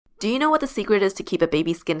Do you know what the secret is to keep a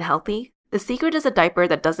baby's skin healthy? The secret is a diaper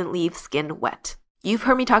that doesn't leave skin wet. You've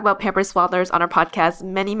heard me talk about Pampers Swaddlers on our podcast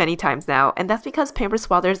many times now, and that's because Pampers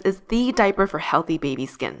Swaddlers is the diaper for healthy baby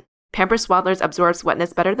skin. Pampers Swaddlers absorbs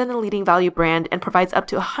wetness better than the leading value brand and provides up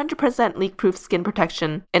to 100% leak-proof skin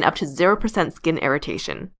protection and up to 0% skin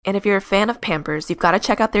irritation. And if you're a fan of Pampers, you've got to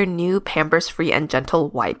check out their new Pampers Free and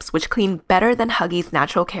Gentle wipes, which clean better than Huggies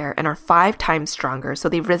Natural Care and are 5 times stronger, so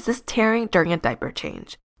they resist tearing during a diaper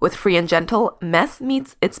change. With Free and Gentle, mess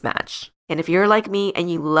meets its match. And if you're like me and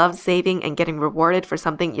you love saving and getting rewarded for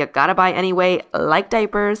something you gotta buy anyway, like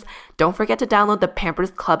diapers, don't forget to download the Pampers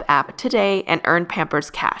Club app today and earn Pampers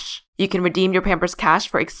Cash. You can redeem your Pampers Cash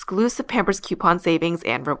for exclusive Pampers coupon savings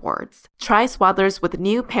and rewards. Try Swaddlers with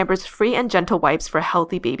new Pampers Free and Gentle wipes for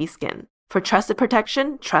healthy baby skin. For trusted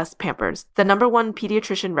protection, trust Pampers, the #1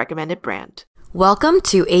 pediatrician recommended brand. Welcome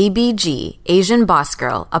to ABG, Asian Boss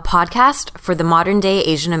Girl, a podcast for the modern-day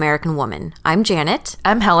Asian American woman. I'm Janet.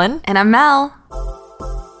 I'm Helen. And I'm Mel.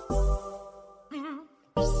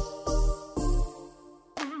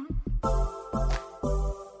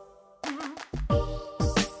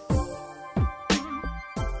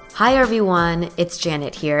 Hi everyone, it's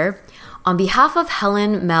Janet here. On behalf of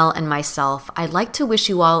Helen, Mel, and myself, I'd like to wish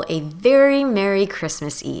you all a very Merry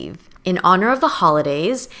Christmas Eve. In honor of the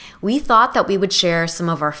holidays, we thought that we would share some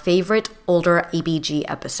of our favorite older ABG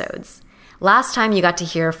episodes. Last time you got to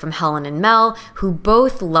hear from Helen and Mel, who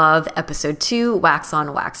both love episode 2, Wax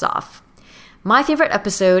On, Wax Off. My favorite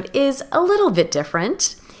episode is a little bit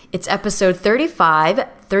different. It's episode 35,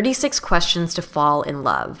 36 Questions to Fall in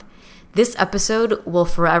Love. This episode will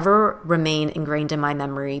forever remain ingrained in my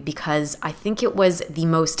memory because I think it was the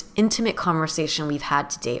most intimate conversation we've had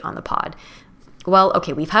to date on the pod. Well,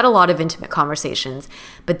 okay, we've had a lot of intimate conversations,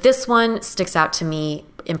 but this one sticks out to me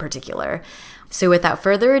in particular. So without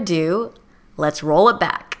further ado, let's roll it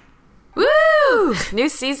back. Woo! New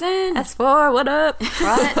season. S4, what up?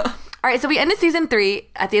 Right. All right, so we ended season 3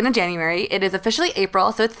 at the end of January. It is officially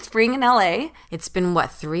April, so it's spring in LA. It's been,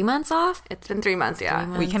 3 months off? It's been 3 months, yeah. 3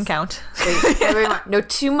 months. We can count. No,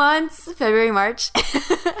 2 months. February, March.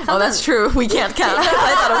 Oh, that's true. We can't count.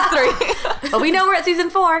 I thought it was 3. But we know we're at season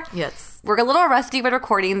 4. Yes. We're a little rusty with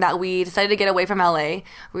recording that we decided to get away from LA.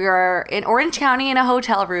 We are in Orange County in a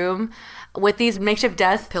hotel room with these makeshift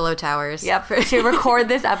desks. Pillow towers. Yep, to record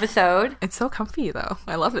this episode. It's so comfy, though.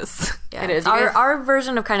 I love this. Yeah. It is. Our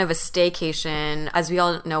version of kind of a staycation. As we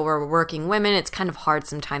all know, we're working women. It's kind of hard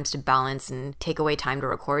sometimes to balance and take away time to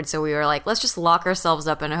record. So we were like, let's just lock ourselves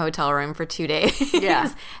up in a hotel room for 2 days. Yeah.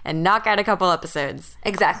 And knock out a couple episodes.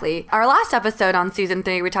 Exactly. Our last episode on season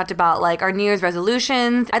 3, we talked about like our New Year's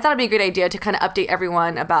resolutions. I thought it'd be a good idea to kind of update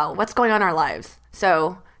everyone about what's going on in our lives.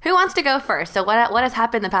 So who wants to go first? So what has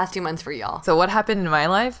happened the past 2 months for y'all? So what happened in my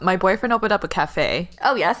life? My boyfriend opened up a cafe.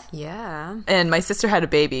 Oh, yes. Yeah. And my sister had a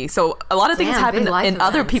baby. So a lot of things happened big life in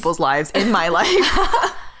other events. people's lives in my life.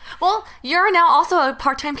 Well, you're now also a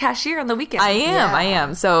part-time cashier on the weekend. I Yeah.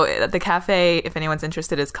 am. So the cafe, if anyone's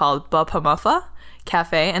interested, is called Bapamuffa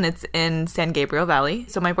Cafe, and it's in San Gabriel Valley.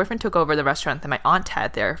 So my boyfriend took over the restaurant that my aunt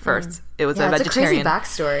had there first. It was a It's a vegetarian.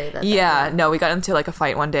 crazy backstory. No, we got into like a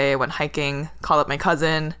fight one day, went hiking, called up my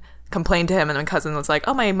cousin, complained to him, and my cousin was like,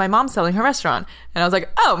 oh, my mom's selling her restaurant. And I was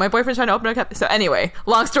like, oh, my boyfriend's trying to open a cafe. So anyway,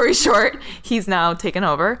 long story short, he's now taken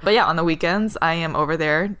over. But yeah, on the weekends, I am over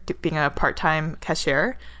there being a part-time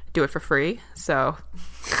cashier. Do it for free. So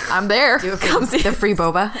I'm there. Come see the free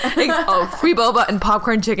boba. Free boba and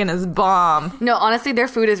popcorn chicken is bomb. No, honestly, their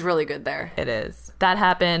food is really good there. It is. That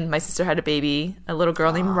happened. My sister had a baby, a little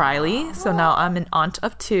girl named Riley. So now I'm an aunt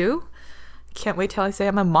of 2. Can't wait till I say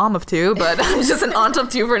I'm a mom of 2, but I'm just an aunt of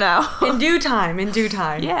 2 for now. In due time.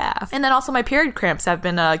 Yeah. And then also my period cramps have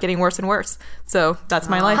been getting worse and worse. So that's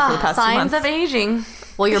my life for the past 2 Signs months. of aging.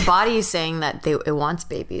 Well, your body is saying that it wants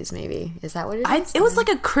babies, maybe. Is that what it is? It was like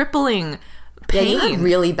a crippling Yeah, pain. you had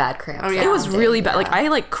really bad cramps. Oh, yeah. It was that really day, bad. yeah.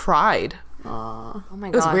 Like I cried. Oh my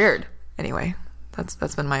It was gosh. weird. Anyway,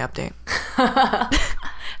 that's been my update.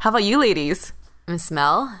 How about you ladies? Miss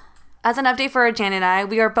Mel, As an update for Jan and I,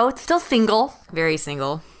 we are both still single. very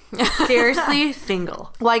single. Seriously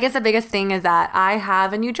single. Well, I guess the biggest thing is that I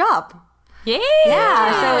have a new job. Yeah.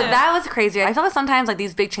 Yeah, so that was crazy. I feel like sometimes like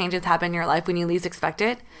these big changes happen in your life when you least expect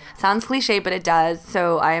it. Sounds cliche, but it does.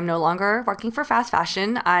 So I am no longer working for fast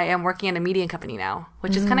fashion. I am working at a media company now,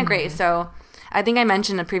 which is kind of great. So I think I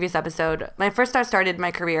mentioned in a previous episode, when I first started my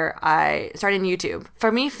career, I started in YouTube.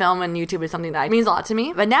 For me, film and YouTube is something that means a lot to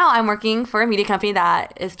me. But now I'm working for a media company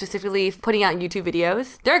that is specifically putting out YouTube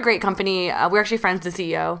videos. They're a great company. We're actually friends with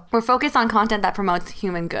the CEO. We're focused on content that promotes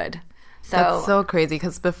human good. That's so crazy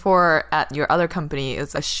because before at your other company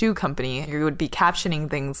is a shoe company, you would be captioning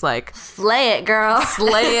things like slay it, girl.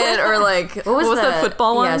 slay it, or like what was the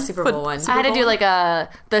football one? Yeah, Super Bowl one. I had to do like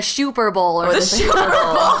the Super Bowl or the Super Bowl.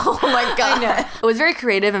 Oh my god. It was very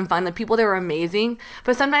creative and fun. The people there were amazing.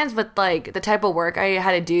 But sometimes with like the type of work I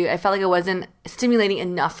had to do, I felt like it wasn't stimulating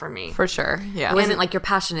enough for me. For sure. Yeah. It wasn't like your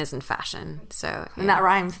passion isn't fashion. So And that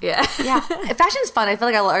rhymes. yeah. Yeah. Fashion's fun. I feel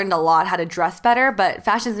like I learned a lot how to dress better, but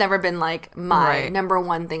fashion's never been like my number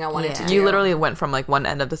one thing I wanted to do. You literally went from like one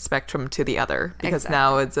end of the spectrum to the other because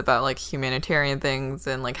now it's about like humanitarian things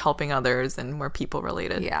and like helping others and more people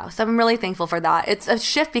related. Yeah, so I'm really thankful for that. It's a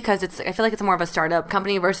shift because I feel like it's more of a startup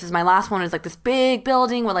company versus my last one was like this big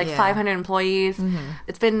building with like 500 employees.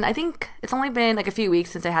 It's been, I think it's only been like a few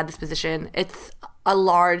weeks since I had this position. It's a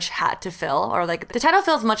large hat to fill, or like the title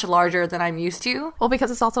feels much larger than I'm used to. Well,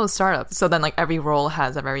 because it's also a startup. So then like every role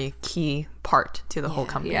has a very key part to the whole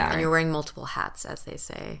company. Yeah. Right? And you're wearing multiple hats, as they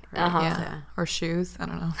say. Right? Yeah. Or shoes. I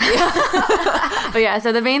don't know. But yeah,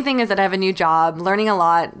 so the main thing is that I have a new job, learning a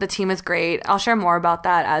lot. The team is great. I'll share more about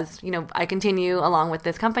that as, you know, I continue along with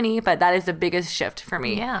this company, but that is the biggest shift for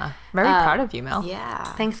me. Yeah. Very proud of you, Mel. Yeah.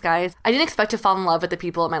 Thanks, guys. I didn't expect to fall in love with the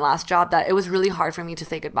people at my last job, that it was really hard for me to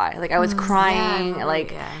say goodbye. Like I was crying,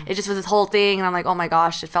 it just was this whole thing, and I'm like, oh my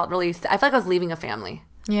gosh, it felt really, I felt like I was leaving a family.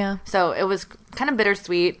 Yeah. So it was kind of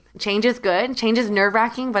bittersweet. Change is good. Change is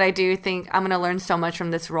nerve-wracking, but I do think I'm going to learn so much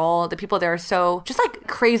from this role. The people there are so just like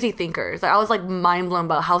crazy thinkers. Like, I was like mind blown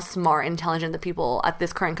about how smart, intelligent the people at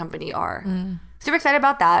this current company are. Super excited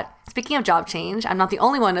about that. Speaking of job change, I'm not the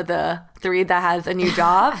only one of the three that has a new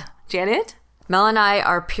job. Janet? Mel and I,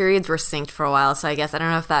 our periods were synced for a while, so I guess I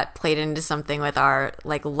don't know if that played into something with our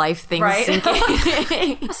like life things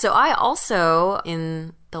syncing. So I also,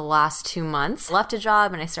 in the last 2 months, left a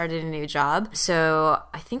job and I started a new job. So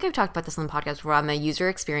I think I've talked about this on the podcast before. I'm a user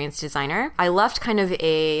experience designer. I left by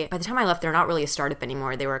the time I left, they're not really a startup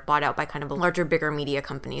anymore. They were bought out by kind of a larger, bigger media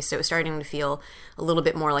company. So it was starting to feel a little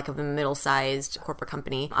bit more like of a middle-sized corporate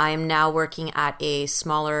company. I am now working at a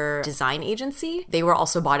smaller design agency. They were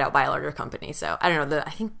also bought out by a larger company. So I don't know,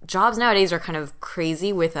 I think jobs nowadays are kind of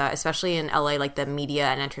crazy with, especially in LA, like the media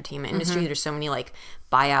and entertainment industry. There's so many like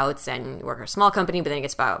buyouts, and you work at a small company, but then it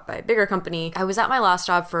gets bought out by a bigger company. I was at my last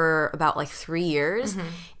job for about like 3 years,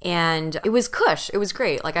 and it was cush. It was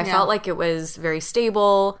great. Like I felt like it was very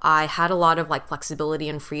stable. I had a lot of like flexibility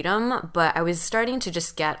and freedom, but I was starting to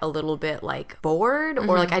just get a little bit like bored,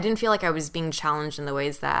 or like I didn't feel like I was being challenged in the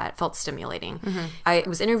ways that felt stimulating. I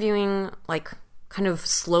was interviewing like kind of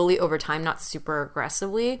slowly over time, not super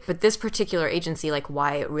aggressively. But this particular agency, like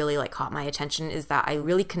why it really like caught my attention is that I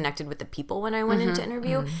really connected with the people when I went into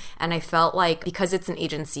interview. And I felt like because it's an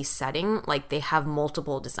agency setting, like they have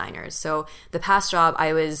multiple designers. So the past job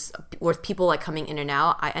I was with people like coming in and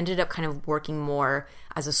out, I ended up kind of working more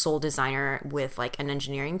as a sole designer with like an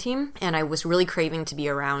engineering team, and I was really craving to be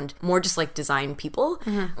around more just like design people.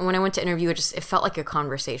 And when I went to interview, it felt like a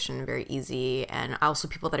conversation, very easy, and also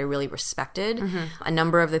people that I really respected. A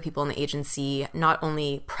number of the people in the agency not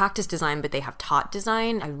only practice design, but they have taught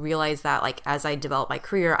design. I realized that like as I developed my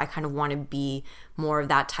career, I kind of want to be more of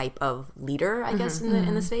that type of leader, I guess,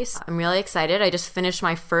 in the space. I'm really excited. I just finished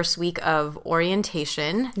my first week of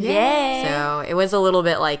orientation. Yay! So it was a little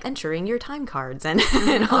bit like entering your time cards and,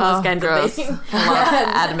 and all those kinds of things. A lot of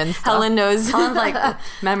admin stuff. Helen knows. Helen's like,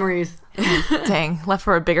 memories. Dang, left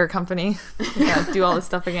for a bigger company. Yeah, do all this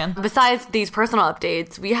stuff again. Besides these personal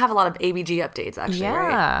updates, we have a lot of ABG updates, actually,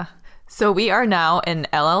 right? Yeah. So we are now an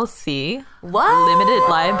LLC, What? Limited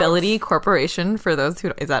Liability Corporation. For those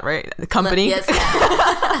who, is that right? The company. Yes.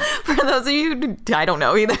 For those of you who, I don't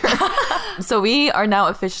know either. So we are now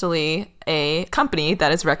officially a company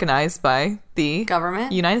that is recognized by the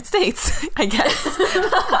Government? United States, I guess.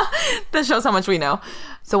 That shows how much we know.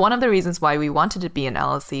 So one of the reasons why we wanted to be an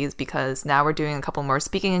LLC is because now we're doing a couple more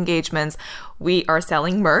speaking engagements. We are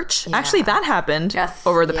selling merch. Yeah. Actually, that happened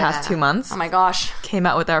over the past 2 months. Oh my gosh. Came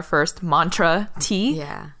out with our first mantra tee.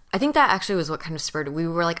 Yeah. I think that actually was what kind of spurred it. We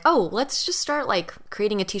were like, oh, let's just start like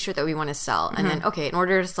creating a t-shirt that we want to sell. And then, okay, in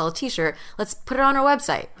order to sell a t-shirt, let's put it on our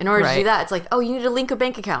website. In order to do that, it's like, oh, you need to link a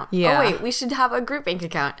bank account. Yeah. Oh, wait, we should have a group bank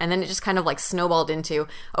account. And then it just kind of like snowballed into,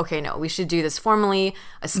 okay, no, we should do this formally,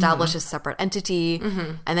 establish a separate entity.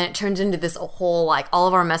 And then it turns into this whole, like, all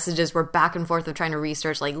of our messages were back and forth of trying to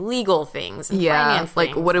research like legal things and finance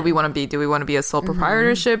like things. what do we want to be? Do we want to be a sole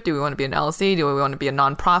proprietorship? Do we want to be an LLC? Do we want to be a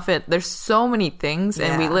nonprofit? There's so many things,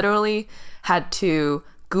 and we literally had to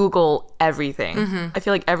Google everything. I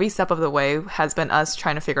feel like every step of the way has been us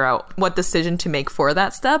trying to figure out what decision to make for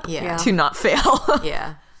that step to not fail.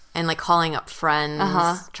 Yeah. And like calling up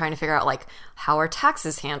friends, trying to figure out like how are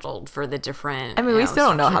taxes handled for the different. I mean, we still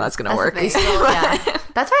don't know how that's going to work.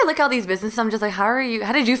 That's why I look at all these businesses. I'm just like, how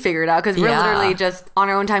did you figure it out? Because we're literally just on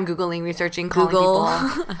our own time Googling, researching, calling people.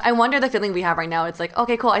 I wonder the feeling we have right now. It's like,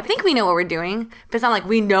 okay, cool. I think we know what we're doing, but it's not like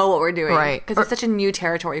we know what we're doing. Right. Because it's such a new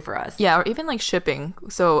territory for us. Yeah, or even like shipping.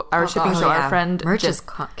 So our shipping, our friend... Merch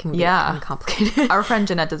can be kind of complicated. Our friend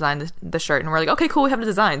Jeanette designed the shirt, and we're like, okay, cool, we have the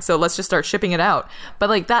design, so let's just start shipping it out. But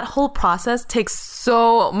like that whole process takes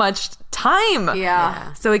so much time.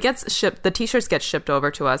 Yeah. So it gets shipped, the t-shirts get shipped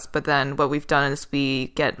over to us, but then what we've done is we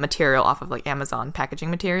get material off of like Amazon packaging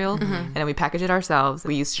material, and then we package it ourselves.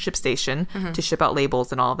 We use ShipStation to ship out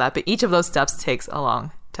labels and all of that, but each of those steps takes a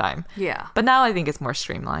long time. Yeah. But now I think it's more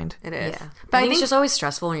streamlined. It is. Yeah. But I think it's just always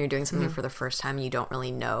stressful when you're doing something for the first time and you don't really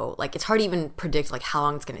know. Like, it's hard to even predict, like, how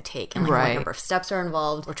long it's going to take and, like, what number of steps are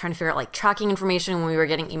involved. We're trying to figure out, like, tracking information. When we were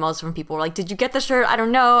getting emails from people, we're like, did you get the shirt? I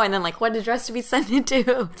don't know. And then, like, what address to be sent it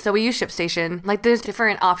to? So we use ShipStation. Like, there's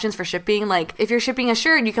different options for shipping. Like, if you're shipping a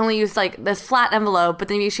shirt, you can only use, like, this flat envelope. But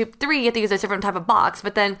then if you ship 3, you have to use a different type of box.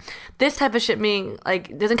 But then this type of shipping,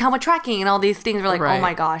 like, doesn't come with tracking and all these things. We're like, oh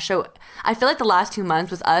my gosh. So I feel like the last 2 months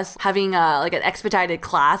was us having like an expedited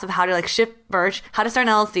class of how to like ship merch, how to start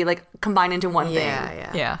an LLC, like combine into one thing.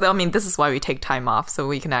 Yeah. I mean, this is why we take time off, so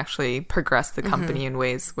we can actually progress the company in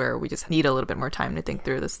ways where we just need a little bit more time to think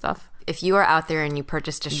through this stuff. If you are out there and you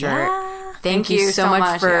purchased a shirt, thank you so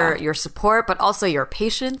much for your support, but also your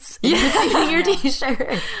patience in receiving your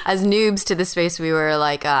t-shirt. As noobs to this space, we were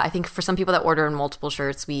like, I think for some people that order multiple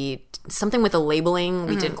shirts, something with the labeling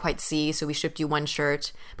we didn't quite see, so we shipped you one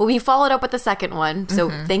shirt, but we followed up with the second one. So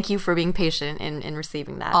thank you for being patient in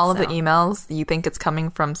receiving that. All of the emails, you think it's coming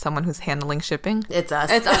from someone who's handling shipping? It's us.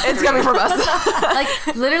 It's coming from us.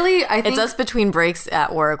 Like literally, I think it's us between breaks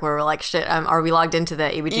at work where we're like, shit, are we logged into the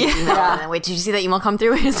ABG email? And then, wait, did you see that email come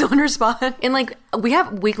through? And someone respond. And like we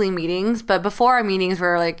have weekly meetings, but before our meetings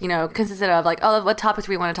were like, consisted of like, oh, what topics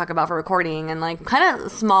we want to talk about for recording and like kind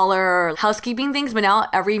of smaller housekeeping things. But now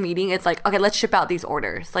every meeting, it's like, okay, let's ship out these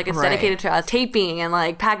orders. Like it's dedicated to us taping and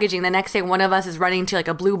like packaging. The next day, one of us is running to like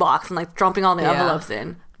a blue box and like dumping all the envelopes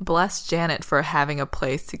in. Bless Janet for having a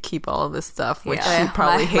place to keep all of this stuff, which she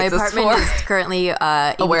probably hates us for. My apartment is currently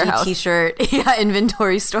a warehouse t-shirt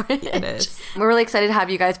inventory storage. It is. We're really excited to have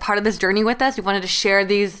you guys part of this journey with us. We wanted to share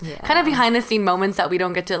these kind of behind the scene moments that we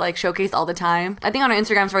don't get to like showcase all the time. I think on our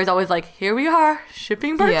Instagram stories always like, here we are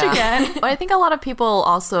shipping merch again. But I think a lot of people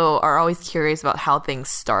also are always curious about how things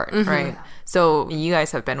start, right? So you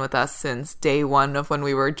guys have been with us since day one of when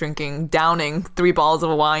we were downing 3 bottles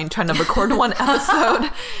of wine, trying to record one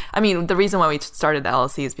episode. I mean, the reason why we started the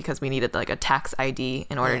LLC is because we needed like a tax ID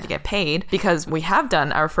in order to get paid, because we have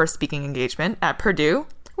done our first speaking engagement at Purdue.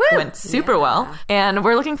 Went super well, and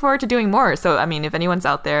we're looking forward to doing more. So, I mean, if anyone's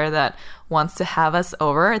out there that wants to have us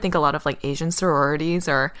over, I think a lot of like Asian sororities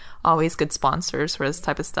are always good sponsors for this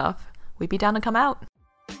type of stuff. We'd be down to come out.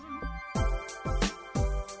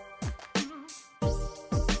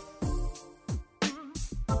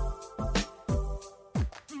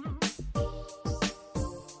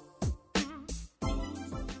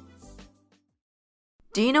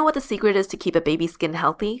 Do you know what the secret is to keep a baby's skin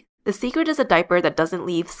healthy? The secret is a diaper that doesn't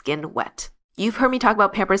leave skin wet. You've heard me talk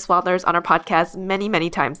about Pampers Swaddlers on our podcast many, many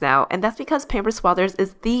times now, and that's because Pampers Swaddlers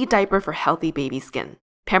is the diaper for healthy baby skin.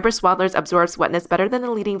 Pampers Swaddlers absorbs wetness better than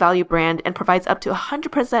the leading value brand and provides up to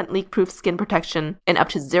 100% leak-proof skin protection and up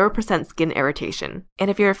to 0% skin irritation.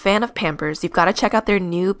 And if you're a fan of Pampers, you've got to check out their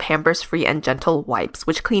new Pampers Free and Gentle wipes,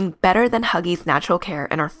 which clean better than Huggies Natural Care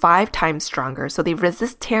and are 5 times stronger, so they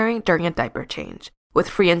resist tearing during a diaper change. With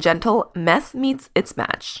Free and Gentle, mess meets its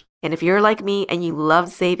match. And if you're like me and you love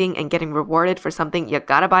saving and getting rewarded for something you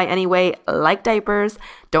gotta buy anyway, like diapers,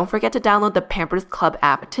 don't forget to download the Pampers Club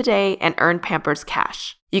app today and earn Pampers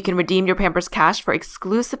Cash. You can redeem your Pampers Cash for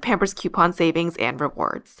exclusive Pampers coupon savings and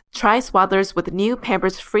rewards. Try Swaddlers with new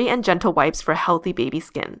Pampers Free and Gentle wipes for healthy baby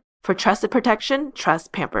skin. For trusted protection,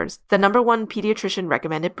 trust Pampers, the #1 pediatrician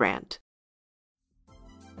recommended brand.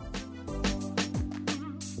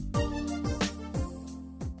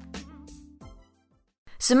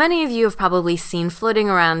 So many of you have probably seen floating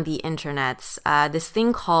around the internets this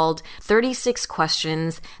thing called 36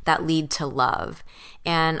 questions that lead to love.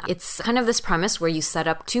 And it's kind of this premise where you set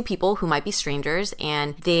up 2 people who might be strangers,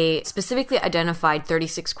 and they specifically identified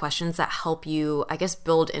 36 questions that help you, I guess,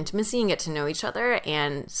 build intimacy and get to know each other.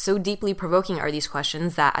 And so deeply provoking are these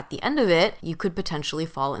questions that at the end of it, you could potentially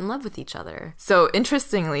fall in love with each other. So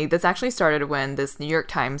interestingly, this actually started when this New York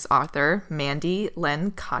Times author, Mandy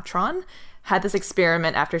Len Catron, had this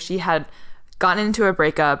experiment after she had gotten into a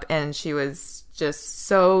breakup and she was just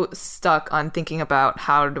so stuck on thinking about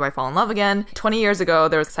how do I fall in love again. 20 years ago,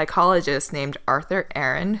 there was a psychologist named Arthur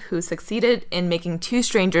Aaron who succeeded in making two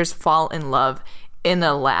strangers fall in love in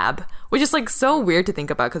a lab, which is like so weird to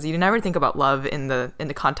think about because you never think about love in the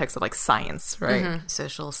context of like science, right?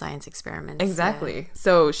 Social science experiments. Exactly. Yeah.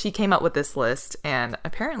 So she came up with this list and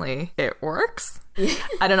apparently it works.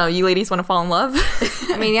 I don't know, you ladies want to fall in love?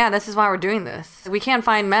 I mean, yeah, this is why we're doing this. We can't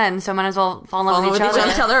find men, so might as well fall in love with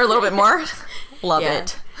each other. A little bit more. Love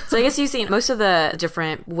it. So I guess you've seen most of the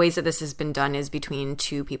different ways that this has been done is between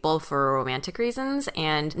two people for romantic reasons.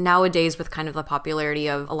 And nowadays with kind of the popularity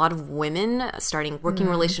of a lot of women starting working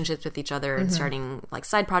relationships with each other and starting like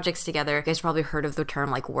side projects together, you guys probably heard of the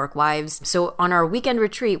term like work wives. So on our weekend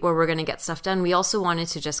retreat where we're going to get stuff done, we also wanted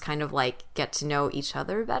to just kind of like get to know each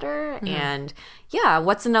other better. And yeah,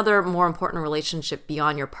 what's another more important relationship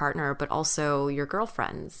beyond your partner, but also your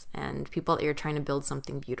girlfriends and people that you're trying to build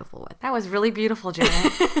something beautiful with? That was really beautiful,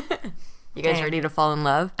 Janet. You guys ready to fall in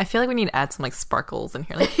love? I feel like we need to add some like sparkles in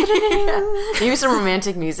here. Like, Maybe some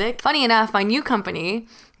romantic music. Funny enough, my new company,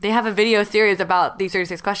 they have a video series about these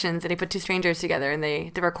 36 questions, and they put two strangers together and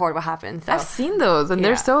they record what happens. So I've seen those and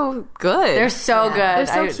they're so good. they're so good.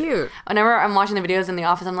 They're so cute. Whenever I'm watching the videos in the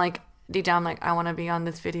office, I'm like, deep down, I'm like, I want to be on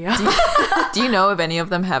this video. Do you know if any of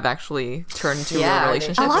them have actually turned to a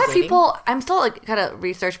relationship? A lot of people, I'm still like kind of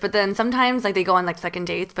research, but then sometimes like they go on like second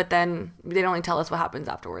dates, but then they don't really tell us what happens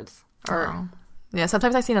afterwards. Or yeah,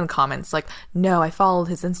 sometimes I see in the comments like, no, I followed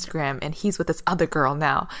his Instagram and he's with this other girl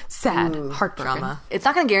now. Sad, heartbroken. Drama. it's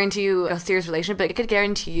not going to guarantee you a serious relationship, but it could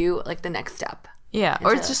guarantee you like the next step. Yeah,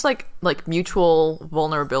 or it's just like mutual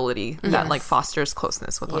vulnerability that like fosters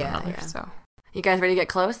closeness with one another. Yeah. So, You guys ready to get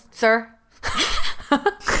close, sir?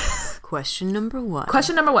 Question number one.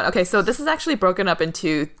 question number 1. Okay, so this is actually broken up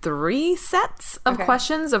into 3 sets of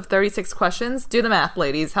questions of 36 questions. Do the math,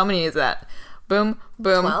 ladies. How many is that? Boom,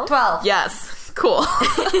 boom. 12. Yes, cool.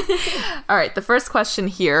 All right, the first question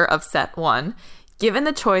here of set 1. Given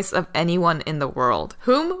the choice of anyone in the world,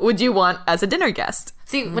 whom would you want as a dinner guest?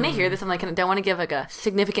 See, when I hear this, I'm like, do I want to give like a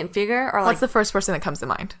significant figure or like What's the first person that comes to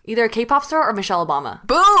mind? either a K-pop star or Michelle Obama?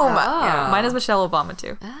 Boom! Yeah, mine is Michelle Obama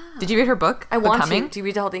too. Did you read her book? I want Becoming? to. Do you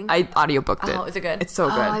read the whole thing? I audiobooked it. Oh, is it good? It's so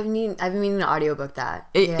good. I've been meaning to audiobook that.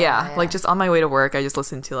 Yeah, like just on my way to work, I just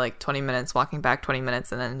listened to like 20 minutes, walking back 20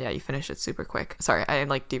 minutes, and then you finish it super quick. Sorry, I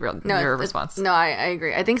like derailed your response. No, I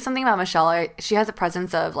agree. I think something about Michelle, she has a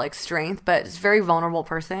presence of like strength, but it's a very vulnerable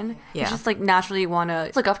person. Yeah. You just like naturally want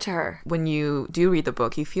to look up to her. When you do read the book,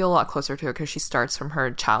 you feel a lot closer to her because she starts from her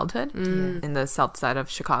childhood in the south side of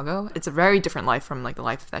Chicago. It's a very different life from like the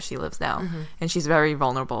life that she lives now. And she's very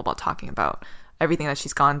vulnerable about talking about everything that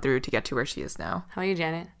she's gone through to get to where she is now. How are you,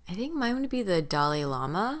 Janet? I think mine would be the Dalai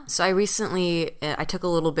Lama. So I took a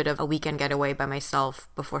little bit of a weekend getaway by myself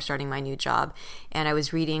before starting my new job. And I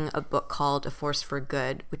was reading a book called A Force for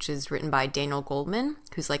Good, which is written by Daniel Goldman,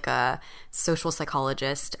 who's like a social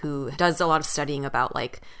psychologist who does a lot of studying about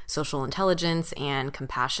like social intelligence and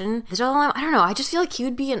compassion. The Dalai Lama, I don't know. I just feel like he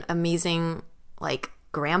would be an amazing like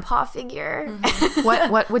grandpa figure.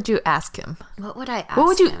 What would you ask him? What would I ask What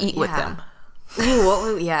would you him? eat with him? Ooh, what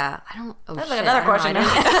would, I don't. Oh, That's shit, like another question.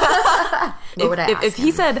 What would I ask If he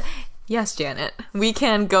him? said, yes, Janet, we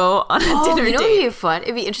can go on a dinner you know, date. it'd be fun.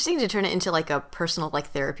 It'd be interesting to turn it into like a personal like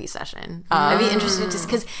therapy session. I'd be interested just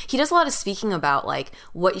because he does a lot of speaking about like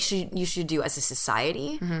what you should do as a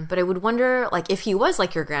society. But I would wonder like if he was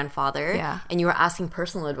like your grandfather, and you were asking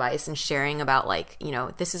personal advice and sharing about like, you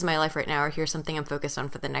know, this is my life right now, or here's something I'm focused on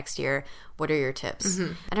for the next year. What are your tips?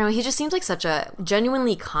 I don't know. He just seems like such a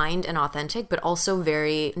genuinely kind and authentic, but also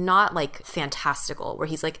very not like fantastical, where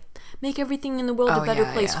he's like, make everything in the world a better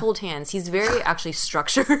place. Hold hands. He's very actually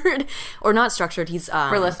structured, or not structured. He's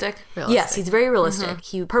Realistic. Yes, he's very realistic.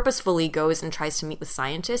 He purposefully goes and tries to meet with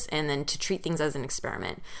scientists and then to treat things as an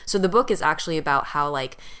experiment. So the book is actually about how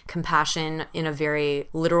like compassion in a very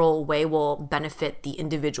literal way will benefit the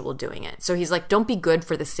individual doing it. So he's like, don't be good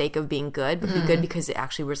for the sake of being good, but be good because it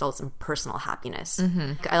actually results in personal happiness.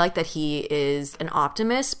 I like that he is an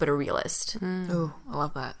optimist, but a realist. Ooh, I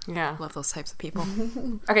love that. Yeah. I love those types of people.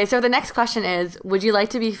 Okay, so the next question is, would you like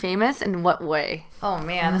to be famous? In what way? Oh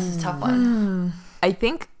man, this is a tough one. I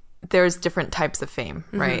think there's different types of fame,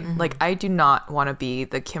 right? Like, I do not want to be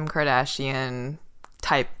the Kim Kardashian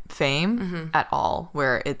type fame at all,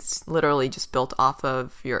 where it's literally just built off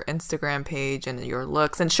of your Instagram page and your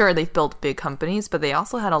looks. And sure, they've built big companies, but they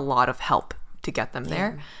also had a lot of help to get them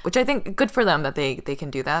there, which I think good for them that they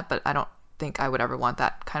can do that. But I don't think I would ever want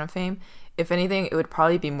that kind of fame. If anything, it would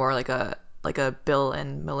probably be more like a Bill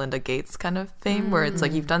and Melinda Gates kind of fame, where it's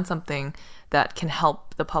like you've done something that can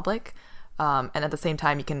help the public. And at the same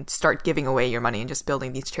time, you can start giving away your money and just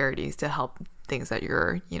building these charities to help things that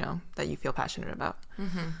that you feel passionate about.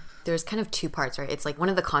 There's kind of two parts, right? It's like one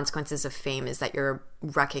of the consequences of fame is that you're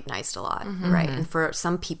recognized a lot, right? And for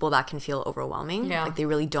some people that can feel overwhelming. Like they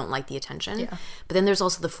really don't like the attention. But then there's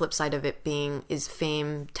also the flip side of it being, is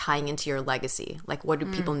fame tying into your legacy? Like what do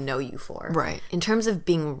people know you for? Right. In terms of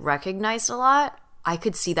being recognized a lot, I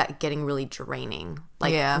could see that getting really draining.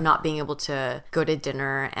 Like not being able to go to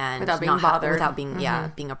dinner and without being bothered, without being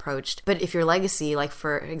being approached. But if your legacy, like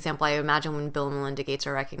for example, I imagine when Bill and Melinda Gates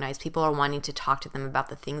are recognized, people are wanting to talk to them about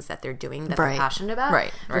the things that they're doing that they're passionate about.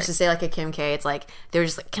 Right. Versus say like a Kim K, it's like they're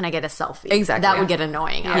just like, can I get a selfie? Exactly. That would get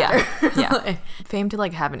annoying. Yeah. Fame to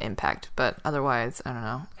like have an impact, but otherwise, I don't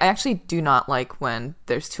know. I actually do not like when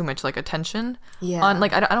there's too much like attention on,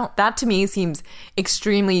 like I don't that to me seems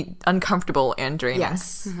extremely uncomfortable and draining.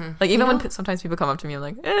 Yes. Like even when sometimes people come up to me, I'm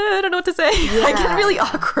like, I don't know what to say. I get really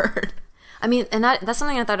awkward. I mean, and that's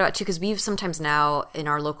something I thought about too, because we've sometimes now in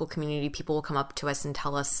our local community, people will come up to us and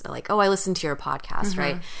tell us like, oh, I listened to your podcast,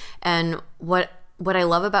 right? And what I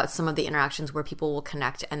love about some of the interactions where people will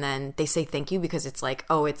connect and then they say thank you because it's like,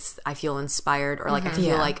 oh, I feel inspired, or like I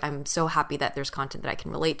feel like I'm so happy that there's content that I can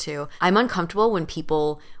relate to. I'm uncomfortable when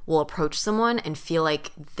people will approach someone and feel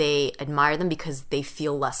like they admire them because they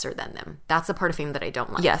feel lesser than them. That's the part of fame that I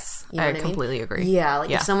don't like. Yes, you know I completely agree. Yeah, like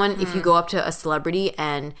if you go up to a celebrity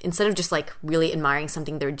and instead of just like really admiring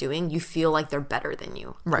something they're doing, you feel like they're better than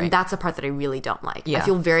you. Right. And that's the part that I really don't like. I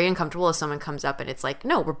feel very uncomfortable if someone comes up and it's like,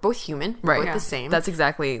 no, we're both human. We're both the same. That's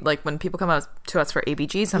exactly like when people come up to us for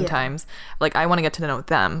ABG sometimes, like I want to get to know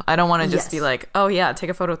them. I don't want to just be like, oh yeah, take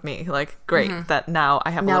a photo with me. Like, great, that now I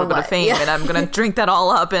have a little bit of fame and I'm going to drink that all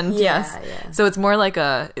up. And so it's more like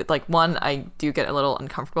one, I do get a little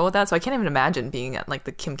uncomfortable with that. So I can't even imagine being at like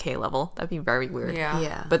the Kim K level. That'd be very weird.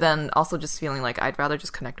 Yeah. But then also just feeling like I'd rather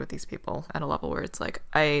just connect with these people at a level where it's like,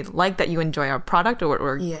 I like that you enjoy our product or what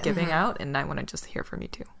we're giving out, and I want to just hear from you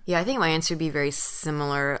too. Yeah, I think my answer would be very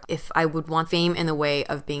similar. If I would want fame in the way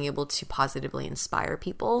of being able to positively inspire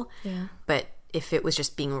people, but if it was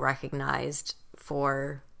just being recognized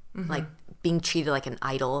for like being treated like an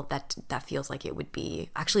idol, that feels like it would be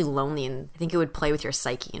actually lonely, and I think it would play with your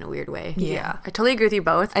psyche in a weird way. Yeah, I totally agree with you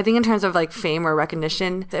both. I think in terms of like fame or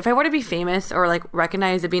recognition, if I were to be famous or like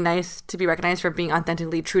recognized, it'd be nice to be recognized for being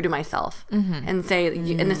authentically true to myself and say,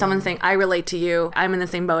 and then someone saying, I relate to you, I'm in the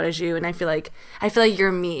same boat as you, and I feel like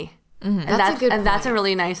you're me. And that's a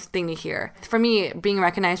really nice thing to hear. For me, being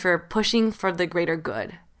recognized for pushing for the greater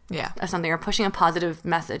good. Of something, or pushing a positive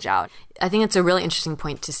message out. I think it's a really interesting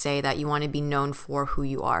point to say that you want to be known for who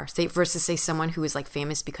you are, versus someone who is like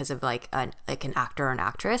famous because of like an actor or an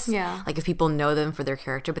actress. Like if people know them for their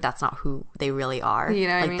character, but that's not who they really are. You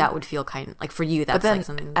know, what I mean? That would feel kind of like, for you, that's like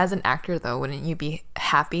something. As an actor, though, wouldn't you be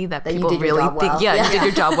happy that people you did really your job think, well. you did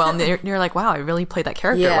your job well, and you're like, wow, I really played that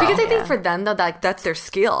character well. Because I think for them though, that's their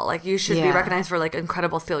skill. Like you should be recognized for like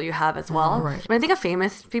incredible skill you have as well. Right. When I think of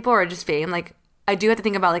famous people or just fame, like I do have to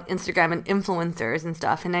think about like Instagram and influencers and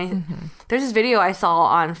stuff. And there's this video I saw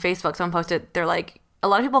on Facebook. Someone posted, they're like, a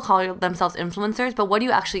lot of people call themselves influencers, but what do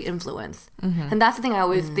you actually influence? And that's the thing I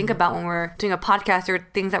always think about when we're doing a podcast or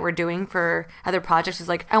things that we're doing for other projects, is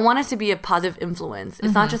like, I want us to be a positive influence.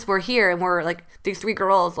 It's not just we're here and we're like these three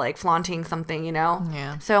girls like flaunting something, you know?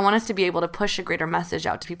 So I want us to be able to push a greater message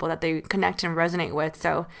out to people that they connect and resonate with.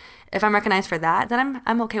 So if I'm recognized for that, then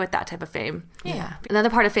I'm okay with that type of fame. Another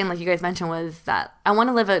part of fame, like you guys mentioned, was that I want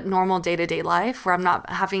to live a normal day-to-day life where I'm not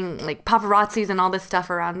having like paparazzis and all this stuff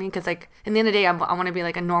around me, because like in the end of the day, I want to be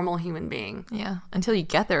like a normal human being. Until you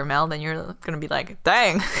get there, Mel, then you're gonna be like,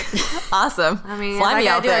 dang, awesome. I mean, fly me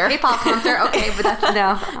out there. Do a K-pop concert, okay, but that's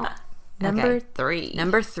no. Number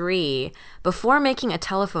three, before making a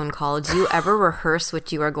telephone call, do you ever rehearse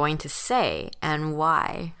what you are going to say and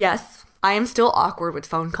why? Yes. I am still awkward with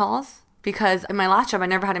phone calls because in my last job, I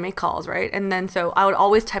never had to make calls, right? And then so I would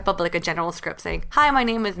always type up like a general script saying, hi, my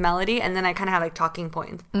name is Melody. And then I kind of have like talking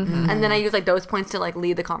points. And then I use like those points to like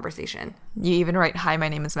lead the conversation. You even write, hi, my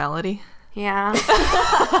name is Melody? Yeah.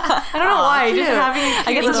 I don't know why. Just having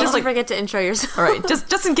I guess it's just like, forget to intro yourself. All right.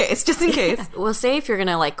 Just in case. Well, say if you're going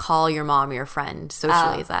to like call your mom or your friend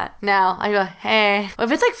socially, is that? No. I go, hey. Well,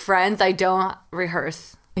 if it's like friends, I don't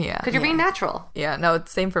rehearse. Yeah. Because you're being natural. Yeah. No, it's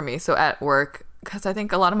same for me. So at work, because I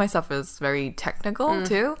think a lot of my stuff is very technical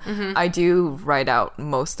too, I do write out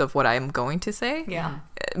most of what I'm going to say. Yeah.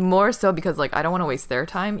 More so because like I don't want to waste their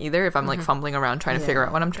time either if I'm like fumbling around trying to figure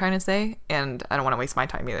out what I'm trying to say, and I don't want to waste my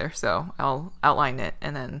time either. So I'll outline it,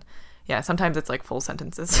 and then sometimes it's like full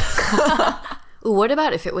sentences. Ooh, what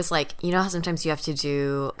about if it was like, you know how sometimes you have to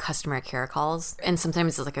do customer care calls and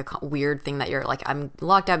sometimes it's like a weird thing that you're like, I'm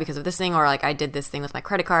locked out because of this thing, or like I did this thing with my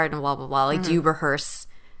credit card and blah, blah, blah. Like, do you rehearse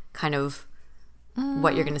kind of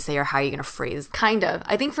what you're going to say or how you're going to phrase? Kind of.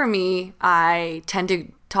 I think for me, I tend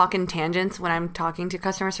to talk in tangents when I'm talking to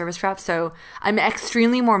customer service reps. So I'm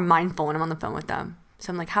extremely more mindful when I'm on the phone with them.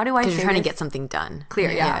 So I'm like, how do I say Because you're trying to this get something done.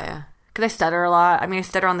 clear? Yeah. Because I stutter a lot. I mean, I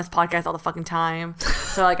stutter on this podcast all the fucking time.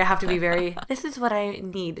 So, like, I have to be very, this is what I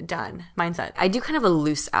need done mindset. I do kind of a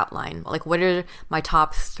loose outline. Like, what are my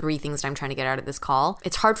top 3 things that I'm trying to get out of this call?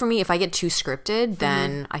 It's hard for me. If I get too scripted,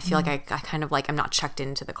 then I feel like I kind of like I'm not checked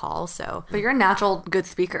into the call. So, But you're a natural good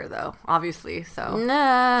speaker, though, obviously. So,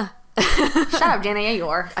 nah. shut up, Jana. Yeah, you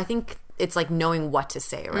are. I think it's like knowing what to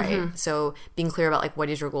say, right? So being clear about like what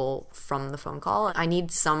is your goal from the phone call. I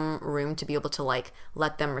need some room to be able to like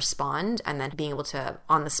let them respond, and then being able to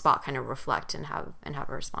on the spot kind of reflect and have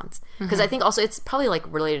a response. Because I think also it's probably like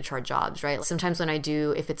related to our jobs, right? Sometimes when I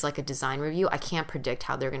do, if it's like a design review, I can't predict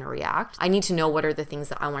how they're going to react. I need to know what are the things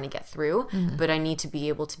that I want to get through, but I need to be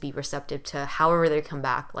able to be receptive to however they come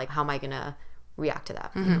back. Like, how am I going to react to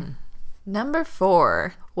that? Number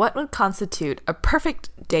 4, what would constitute a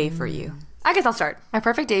perfect day for you? I guess I'll start. My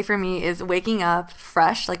perfect day for me is waking up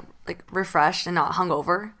fresh, like refreshed and not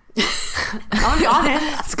hungover. I'm gonna be honest.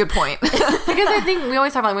 That's a good point. Because I think we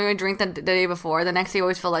always talk about when we drink the day before, the next day we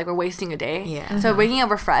always feel like we're wasting a day. Yeah. So waking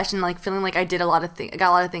up refreshed and like feeling like I got a lot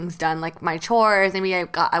of things done, like my chores. Maybe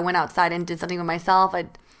I went outside and did something with myself.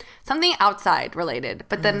 Something outside related.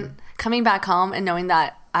 But then coming back home and knowing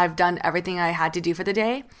that I've done everything I had to do for the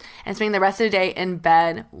day and spending the rest of the day in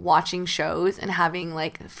bed watching shows and having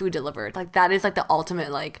like food delivered. Like that is like the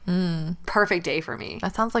ultimate like perfect day for me.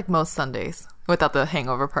 That sounds like most Sundays without the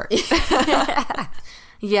hangover part.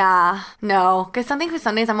 Yeah, no, because something for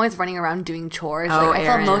Sundays I'm always running around doing chores. Oh, like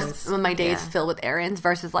I feel most errands. of my days filled with errands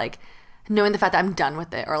versus like knowing the fact that I'm done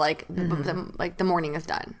with it or like the morning is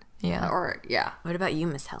done. Yeah. Or yeah. What about you,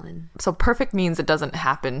 Miss Helen? So perfect means it doesn't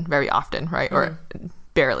happen very often, right? Or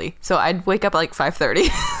barely. So I'd wake up at like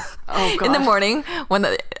 5:30 in the morning when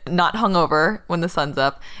not hungover, when the sun's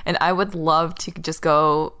up, and I would love to just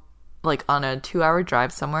go like on a 2-hour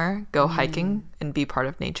drive somewhere, go hiking and be part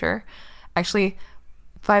of nature. Actually,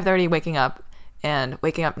 5:30 waking up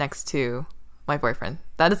next to my boyfriend.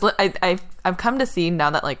 That is I've come to see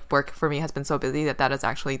now that like work for me has been so busy that is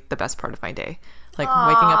actually the best part of my day. Like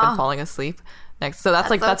waking up and falling asleep next. So that's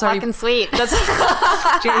That's already fucking sweet. You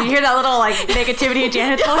hear that little like negativity at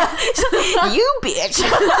Janet's voice? you bitch.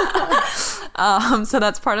 So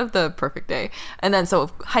that's part of the perfect day. And then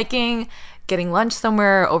so hiking, getting lunch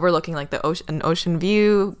somewhere overlooking like an ocean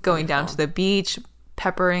view, going down to the beach,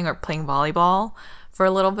 peppering or playing volleyball for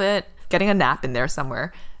a little bit, getting a nap in there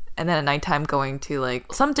somewhere. And then at nighttime going to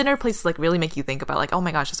like some dinner places like really make you think about like, oh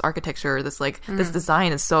my gosh, this architecture, this like this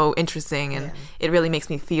design is so interesting and it really makes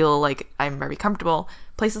me feel like I'm very comfortable.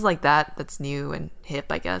 Places like that's new and hip,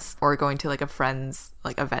 I guess. Or going to like a friend's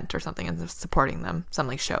like event or something and just supporting them, some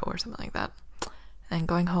like show or something like that. And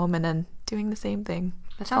going home and then doing the same thing.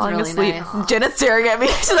 That sounds really nice. Jenna's staring at me.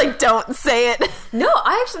 She's like, don't say it. No,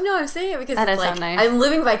 I actually I'm saying it because That it's does like sound nice. I'm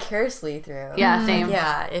living vicariously through. Yeah, same.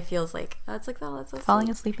 Yeah, it feels like that's like that's so Falling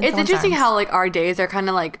sweet. asleep in It's someone's interesting arms. how like our days are kind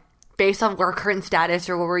of like based on our current status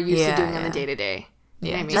or what we're used to doing on the day to day.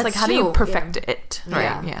 Yeah, just That's like how do you true. perfect it? Right.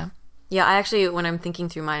 Yeah. Yeah. Yeah, I actually, when I'm thinking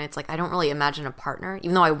through mine, it's like I don't really imagine a partner,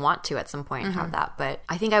 even though I want to at some point have that. But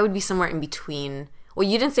I think I would be somewhere in between. Well,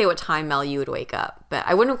 you didn't say what time, Mel, you would wake up, but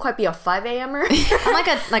I wouldn't quite be a 5 a.m.er. I'm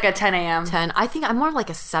like a 10 a.m. 10. I think I'm more like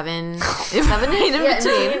a 7, 7, 8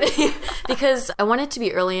 in between. Because I want it to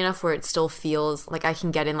be early enough where it still feels like I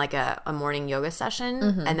can get in like a morning yoga session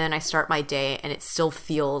and then I start my day and it still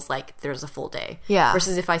feels like there's a full day. Yeah.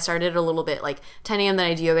 Versus if I started a little bit like 10 a.m. then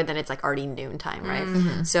I do yoga, then it's like already noontime,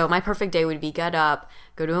 right? So my perfect day would be get up,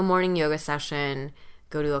 go to a morning yoga session,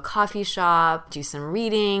 go to a coffee shop, do some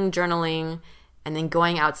reading, journaling, and then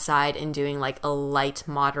going outside and doing like a light,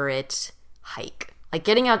 moderate hike. Like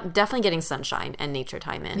getting out, definitely getting sunshine and nature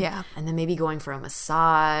time in. Yeah. And then maybe going for a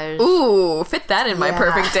massage. Ooh, fit that in my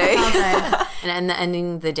perfect day. And then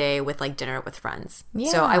ending the day with like dinner with friends. So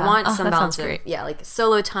Yeah. I want Oh, some that balance sounds of, great. yeah, like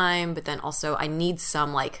solo time, but then also I need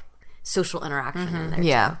some like social interaction in there.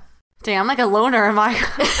 Yeah. Damn, I'm like a loner. Am I?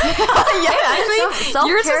 Yeah, actually,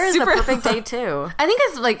 Self-care is super a perfect day too. I think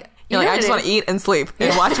it's like You're like, know I just what want it to eat and sleep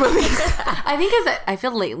and watch movies. I think I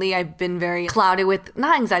feel lately I've been very clouded with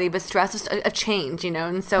not anxiety but stress of change,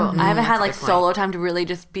 and so I haven't had like solo time to really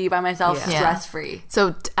just be by myself stress free.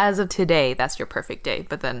 So as of today, that's your perfect day.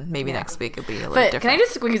 But then maybe next week it'll be a little But different. can I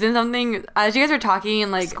just squeeze in something as you guys are talking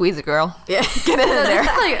and like Squeeze it, girl. Yeah. Get it in So there.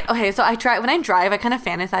 this is like, okay, so when I drive, I kind of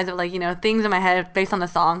fantasize of like, things in my head based on the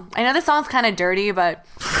song. I know the song's kind of dirty, but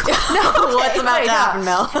What's about to happen,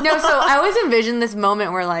 Mel? No, so I always envision this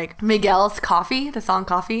moment where like Miguel's Coffee, the song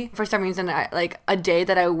Coffee, for some reason, like a day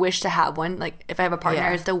that I wish to have one, like if I have a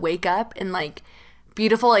partner, is to wake up in like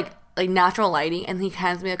beautiful, like natural lighting, and he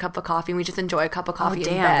hands me a cup of coffee and we just enjoy a cup of coffee in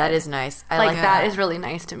Damn, bed. that is nice. I Like that is really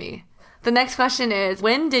nice to me. The next question is,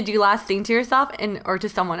 when did you last sing to yourself or to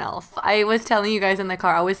someone else? I was telling you guys in the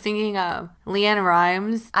car, I was singing Leanne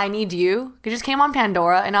Rimes' I Need You. It just came on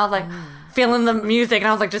Pandora, and I was like feeling the music, and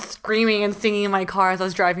I was like just screaming and singing in my car as I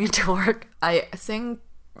was driving to work. I sing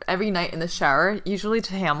every night in the shower, usually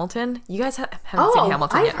to Hamilton. You guys haven't seen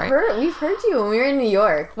Hamilton yet, right? We've heard you when we were in New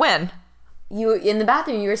York. When? You in the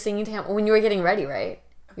bathroom, you were singing to him when you were getting ready, right?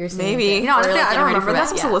 You were singing Maybe. No, honestly, I don't remember You're that. not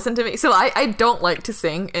supposed to listen to me. So I don't like to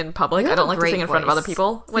sing in public. I don't like to great sing in front of other voice.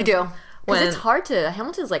 people. We do. Because it's hard to.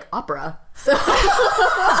 Hamilton's like opera, so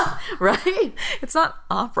right? It's not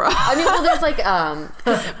opera. I mean, well, there's like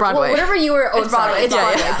Broadway. Well, whatever you were. Oh, It's Broadway. Sorry, it's Yeah,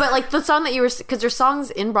 Broadway. yeah. But like the song that you were, because there's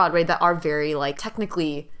songs in Broadway that are very like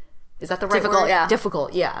technically. Is that the right Difficult, word? yeah.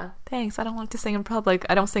 Difficult, yeah. Thanks. I don't like to sing in public.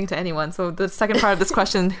 I don't sing to anyone. So the second part of this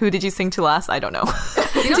question, who did you sing to last? I don't know.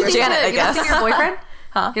 You don't sing Janet, I you don't guess. sing to your boyfriend?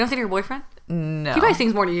 Huh? You don't sing to your boyfriend? No. He probably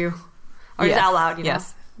sings more to you. Or Yes. just out loud,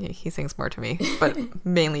 Yes. Yeah, he sings more to me, but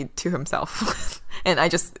mainly to himself. And I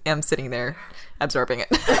just am sitting there absorbing it.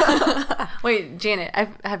 Wait, Janet,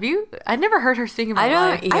 I've never heard her sing in my I don't.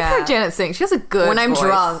 life. Yeah. I've heard Janet sing. She has a good When I'm voice.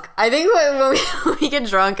 drunk, I think when we get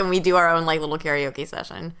drunk and we do our own like little karaoke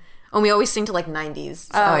session, and we always sing to like 90s.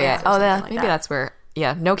 Oh, yeah. songs or Oh, something that, like maybe that. that's where.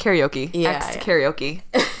 Yeah, no karaoke. Yeah, X yeah. karaoke.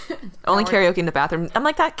 Only karaoke in the bathroom. I'm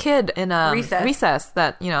like that kid in Recess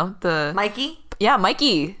that, the... Mikey? Yeah,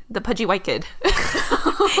 Mikey, the pudgy white kid.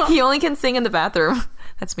 He only can sing in the bathroom.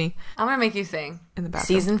 That's me I'm going to make you sing. in the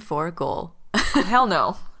bathroom. Season 4 goal. Hell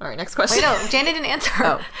no. All right, next question. Wait, no, Janet didn't answer.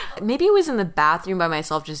 Oh, maybe it was in the bathroom by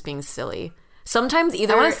myself, just being silly. Sometimes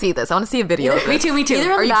either I want to see this. I want to see a video of this. Me too, me too.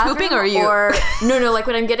 Either in Are the you bathroom pooping or are you... Or, no, like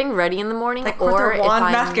when I'm getting ready in the morning, Like or with a if wand,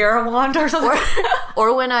 I'm mascara wand or something.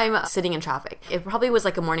 or when I'm sitting in traffic. It probably was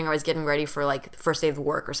like a morning where I was getting ready for like the first day of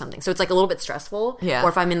work or something. So it's like a little bit stressful. Yeah. Or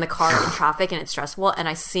if I'm in the car in traffic and it's stressful and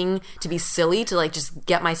I sing to be silly to like just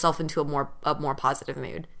get myself into a more positive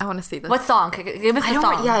mood. I want to see this. What song? Give us the I don't.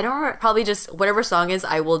 song. Yeah, I don't remember. Probably just whatever song is.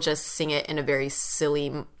 I will just sing it in a very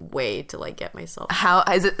silly way to like get myself. How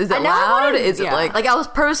is it? Is it Now I loud? wanna- Is it yeah. like? like I was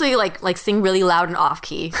purposely like sing really loud and off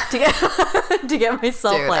key to get to get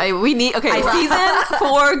myself Dude, like we need season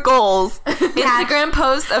 4 goals. Instagram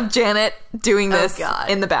post of Janet doing this God.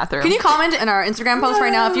 in the bathroom. Can you comment in our Instagram post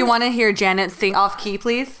right now if you want to hear Janet sing off key,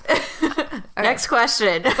 please? Next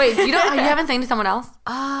question. Wait, you haven't sang to someone else?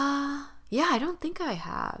 Yeah, I don't think I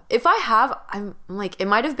have. If I have, I'm like, it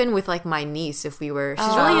might have been with like my niece if we were. She's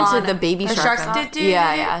really into Lana. the Baby The Shark. Sharks song. did,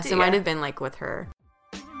 Yeah. So it yeah. might have been like with her.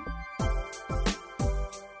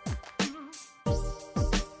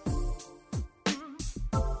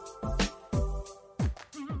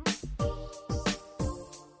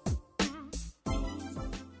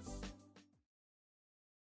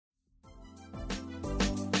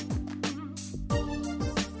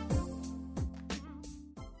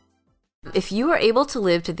 If you are able to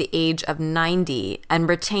live to the age of 90 and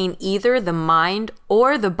retain either the mind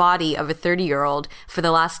or the body of a 30-year-old for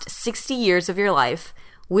the last 60 years of your life,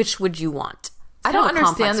 which would you want? I don't kind of a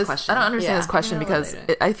understand complex this. question. I don't understand this question because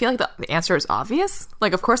I feel like the answer is obvious.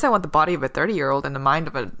 Like, of course, I want the body of a 30-year-old and the mind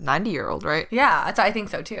of a 90-year-old, right? Yeah, I think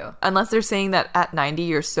so too. Unless they're saying that at 90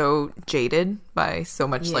 you're so jaded by so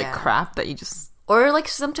much like Yeah. crap that you just. Or like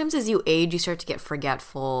sometimes as you age, you start to get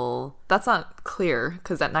forgetful. That's not clear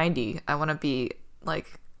because at 90 I want to be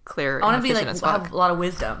like clear. I want and to be like efficient as fuck. have a lot of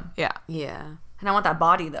wisdom, Yeah, Yeah. and I want that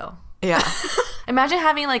body though. yeah. Imagine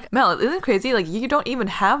having like Mel, isn't it crazy? Like you don't even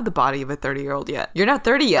have the body of a 30-year-old yet. You're not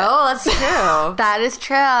 30 yet. Oh, that's true. that is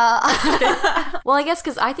true. Well, I guess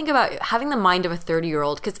because I think about having the mind of a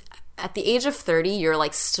 30-year-old, because at the age of 30, you're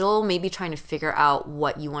like still maybe trying to figure out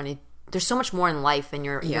what you want to. There's so much more in life, and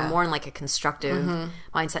you're more in like a constructive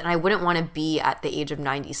mindset. And I wouldn't want to be at the age of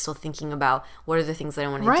 90 still thinking about what are the things that I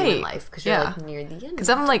want to do in Right. life, because you're Yeah. like near the end. Because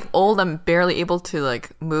I'm like old, I'm barely able to like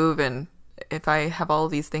move, and if I have all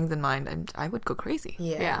these things in mind, I would go crazy.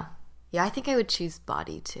 Yeah. Yeah, I think I would choose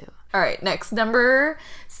body too. All right, next, number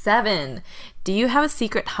 7. Do you have a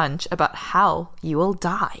secret hunch about how you will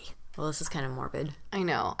die? Well, this is kind of morbid. I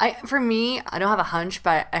know. For me, I don't have a hunch,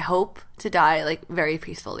 but I hope to die like very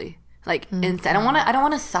peacefully. Like I don't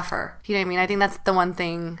want to suffer. You know what I mean? I think that's the one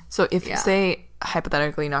thing. So if you say,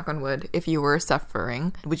 hypothetically, knock on wood, if you were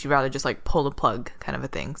suffering, would you rather just like pull the plug kind of a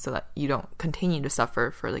thing so that you don't continue to suffer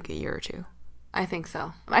for like a year or two? I think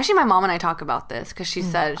so. Actually, my mom and I talk about this because she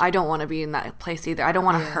said, I don't want to be in that place either. I don't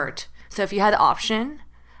want to hurt. So if you had the option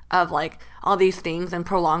of like all these things and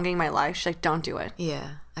prolonging my life, she's like, don't do it.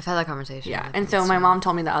 Yeah. I've had that conversation. Yeah. And so my mom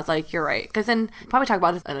told me that. I was like, you're right. Because then probably talk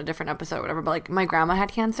about this in a different episode or whatever. But like my grandma had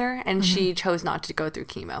cancer and she chose not to go through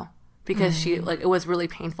chemo. Because she like it was really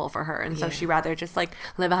painful for her, and so she rather just like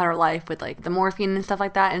live out her life with like the morphine and stuff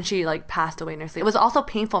like that, and she like passed away in her sleep. It was also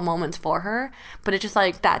painful moments for her, but it's just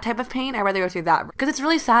like that type of pain. I'd rather go through that because it's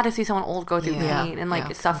really sad to see someone old go through pain and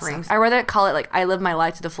like suffering. I'd rather call it like I live my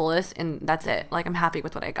life to the fullest, and that's it. Like I'm happy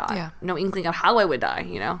with what I got. Yeah. No inkling of how I would die.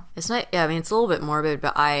 You know. It's not. Yeah, I mean it's a little bit morbid,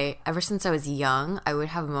 but ever since I was young, I would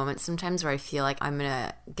have moments sometimes where I feel like I'm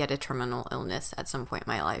gonna get a terminal illness at some point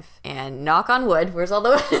in my life, and knock on wood. Where's all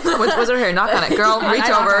the what's her hair? Knock on it. Girl, reach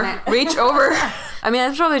over. Reach over. I mean,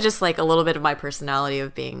 that's probably just like a little bit of my personality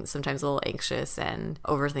of being sometimes a little anxious and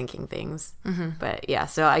overthinking things. But yeah,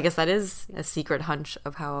 so I guess that is a secret hunch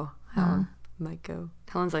of how it might go.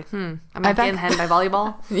 Helen's like, I'm getting head by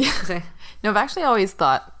volleyball. Yeah. No, I've actually always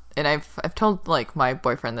thought, and I've told like my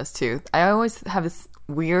boyfriend this too. I always have this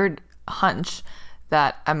weird hunch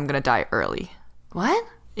that I'm gonna die early. What?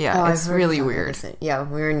 Yeah, it's really weird. Yeah,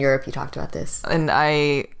 when we were in Europe, you talked about this, and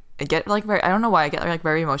I get like I don't know why I get like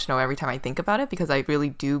very emotional every time I think about it because I really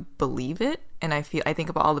do believe it, and I think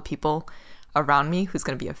about all the people around me who's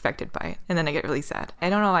going to be affected by it, and then I get really sad.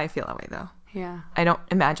 I don't know why I feel that way though. Yeah, I don't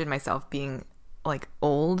imagine myself being like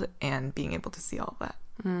old and being able to see all of that.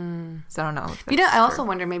 So I don't know. You know, I also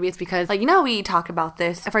wonder maybe it's because like, you know, we talk about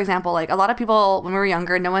this, for example, like a lot of people when we were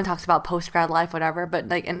younger, no one talks about post-grad life, whatever, but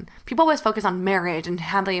like, and people always focus on marriage and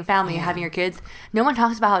having a family and having your kids. No one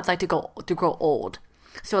talks about how it's like to grow old.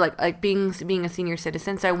 So like being a senior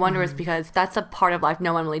citizen. So I wonder it's because that's a part of life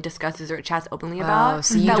no one really discusses or chats openly about. Oh,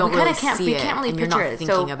 so you don't really see it. We can't really picture you're not it.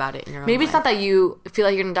 Thinking about it in your own maybe life. It's not that you feel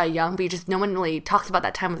like you're gonna die young, but you just no one really talks about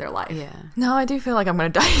that time of their life. Yeah. No, I do feel like I'm gonna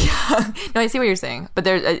die young. No, I see what you're saying, but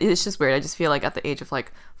it's just weird. I just feel like at the age of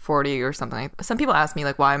like 40 or something. Some people ask me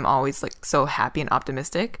like why I'm always like so happy and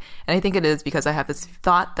optimistic, and I think it is because I have this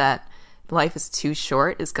thought that life is too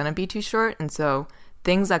short, is gonna be too short, and so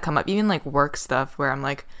things that come up, even like work stuff where I'm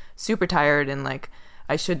like super tired and like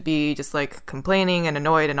I should be just like complaining and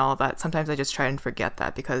annoyed and all of that. Sometimes I just try and forget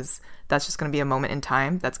that because that's just going to be a moment in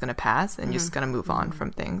time that's going to pass and just going to move on from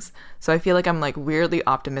things. So I feel like I'm like weirdly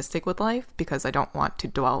optimistic with life because I don't want to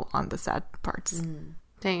dwell on the sad parts.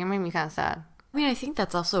 Dang, you made me kind of sad. I mean, I think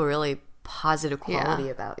that's also a really positive quality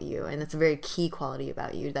about you, and it's a very key quality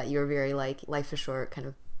about you that you're very like life is short, kind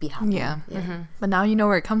of be happy. Yeah. But now you know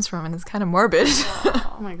where it comes from, and it's kind of morbid.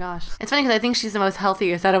 Oh my gosh. It's funny because I think she's the most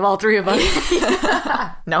healthiest out of all three of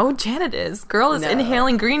us. No, Janet is. Girl is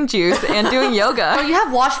inhaling green juice and doing yoga. Oh, you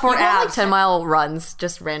have washboard abs. Like 10-mile runs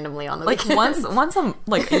just randomly on the like weekends. once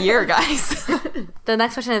a year, guys. The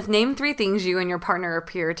next question is name 3 things you and your partner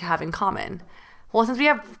appear to have in common. Well, since we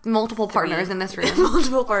have multiple partners in this room.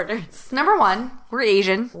 Multiple partners. Number 1, we're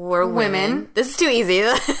Asian. We're women. This is too easy.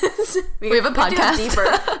 We have a podcast.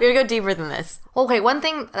 We're going to go deeper than this. Okay, one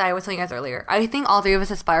thing that I was telling you guys earlier, I think all 3 of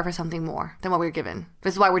us aspire for something more than what we were given.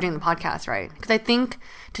 This is why we're doing the podcast, right? Because I think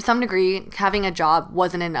to some degree, having a job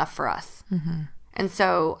wasn't enough for us. And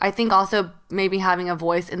so I think also maybe having a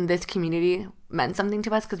voice in this community meant something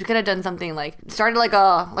to us because we could have done something like started like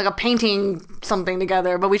a painting something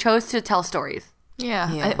together, but we chose to tell stories.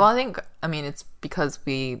 Yeah. I mean, it's because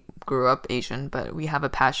we grew up Asian, but we have a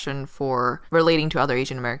passion for relating to other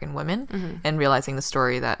Asian American women and realizing the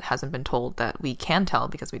story that hasn't been told that we can tell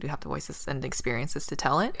because we do have the voices and experiences to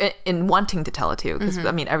tell it and wanting to tell it too. Because,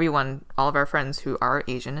 I mean, all of our friends who are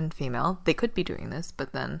Asian and female, they could be doing this,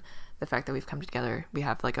 but then the fact that we've come together, we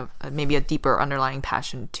have like maybe a deeper underlying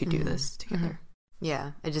passion to do this together.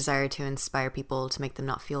 Yeah, a desire to inspire people to make them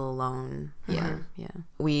not feel alone. Yeah.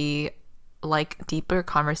 We like deeper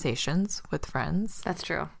conversations with friends. That's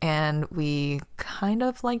true. And we kind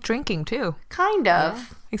of like drinking too. Kind of.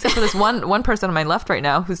 Yeah. Except for this one person on my left right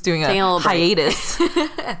now who's doing a hiatus.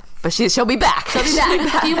 But she'll be back. She'll be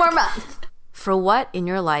back. A few more months. For what in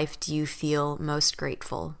your life do you feel most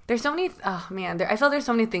grateful? There's so many, I feel there's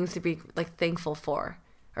so many things to be like thankful for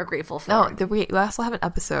or grateful for. No, we also have an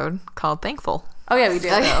episode called Thankful. Oh yeah, we do.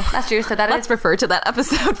 That's true. So Let's refer to that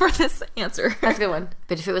episode for this answer. That's a good one.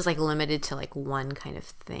 But if it was like limited to like one kind of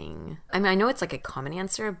thing, I mean, I know it's like a common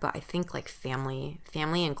answer, but I think like family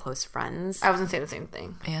and close friends. I was gonna say the same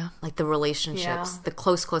thing. Yeah. Like the relationships, the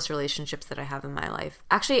close relationships that I have in my life.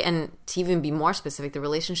 Actually, and to even be more specific, the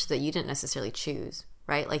relationships that you didn't necessarily choose,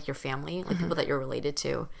 right? Like your family, like people that you're related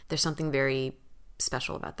to. There's something very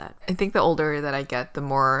special about that. I think the older that I get, the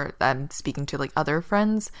more I'm speaking to like other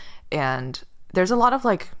friends, and there's a lot of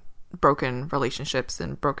like broken relationships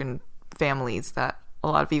and broken families that a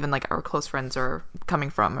lot of even like our close friends are coming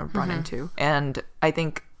from or run into. And I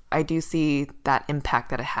think I do see that impact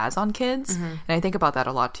that it has on kids. And I think about that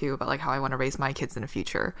a lot too, about like how I want to raise my kids in the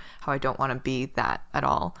future, how I don't want to be that at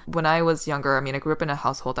all. When I was younger, I mean, I grew up in a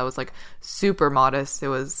household that was like super modest.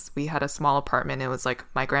 We had a small apartment. It was like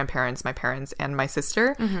my grandparents, my parents, and my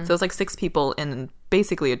sister. So it was like 6 people in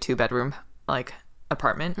basically a 2-bedroom like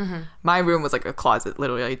apartment. My room was like a closet.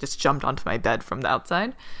 Literally, I just jumped onto my bed from the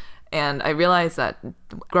outside. And I realized that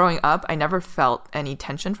growing up, I never felt any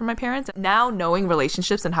tension from my parents. Now, knowing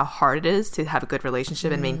relationships and how hard it is to have a good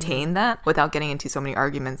relationship and maintain that without getting into so many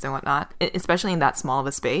arguments and whatnot, especially in that small of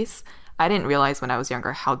a space, I didn't realize when I was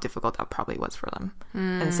younger how difficult that probably was for them.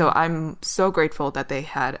 And so I'm so grateful that they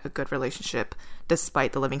had a good relationship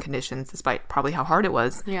despite the living conditions, despite probably how hard it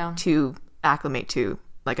was to acclimate to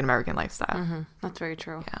like an American lifestyle. That's very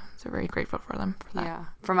true. Yeah, so very grateful for them for that. Yeah,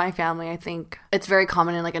 for my family, I think it's very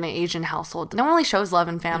common in like an Asian household. No one really shows love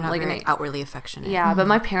in family, Not like very outwardly affectionate. Yeah, but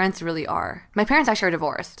my parents really are. My parents actually are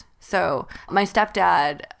divorced. So my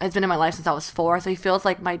stepdad has been in my life since I was 4, so he feels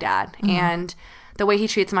like my dad. And the way he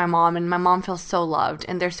treats my mom, and my mom feels so loved,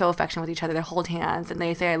 and they're so affectionate with each other. They hold hands and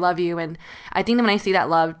they say, I love you. And I think that when I see that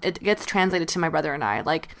love, it gets translated to my brother and I.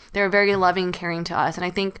 Like, they're very loving, caring to us. And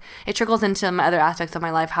I think it trickles into my other aspects of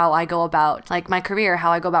my life, how I go about, like, my career,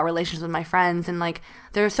 how I go about relationships with my friends. And, like,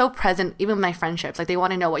 they're so present, even with my friendships. Like, they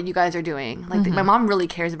want to know what you guys are doing. Like, my mom really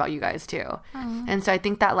cares about you guys, too. And so I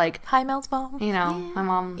think that, like... Hi, Mel's mom. You know, my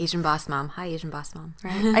mom... Asian boss mom. Hi, Asian boss mom.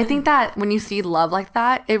 Right? I think that when you see love like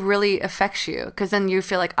that, it really affects you. Because then you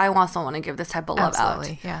feel like, I also want to give this type of love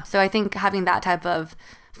Absolutely, out. yeah. So I think having that type of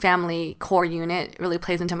family core unit really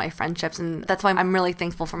plays into my friendships, and that's why I'm really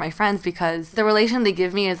thankful for my friends, because the relation they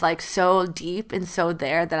give me is like so deep and so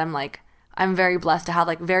there that I'm very blessed to have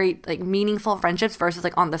like very like meaningful friendships versus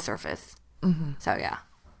like on the surface. So yeah,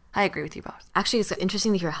 I agree with you both. Actually, it's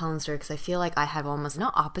interesting to hear Helen's story, because I feel like I had almost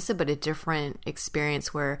not opposite, but a different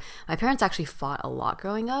experience where my parents actually fought a lot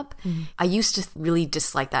growing up. I used to really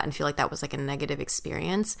dislike that and feel like that was like a negative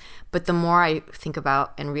experience. But the more I think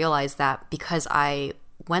about and realize that because I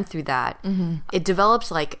went through that, it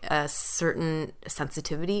developed like a certain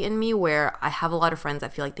sensitivity in me where I have a lot of friends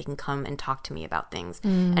that feel like they can come and talk to me about things.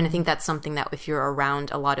 And I think that's something that if you're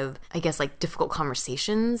around a lot of, I guess, like difficult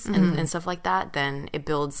conversations and stuff like that, then it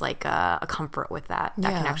builds like a comfort with that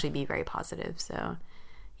can actually be very positive. So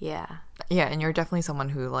yeah, and you're definitely someone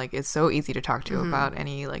who like is so easy to talk to about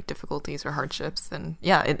any like difficulties or hardships. And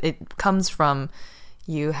yeah, it comes from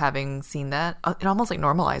you having seen that. It almost like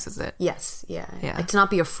normalizes it. Yes, yeah. Like to not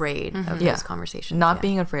be afraid of those conversations. Not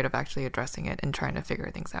being afraid of actually addressing it and trying to figure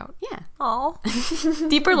things out. Yeah. Aw.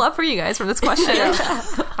 Deeper love for you guys from this question.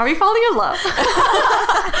 Are we falling in love?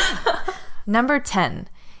 Number 10.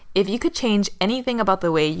 If you could change anything about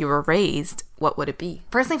the way you were raised, what would it be?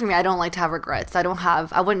 Personally, for me, I don't like to have regrets. I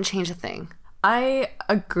wouldn't change a thing. I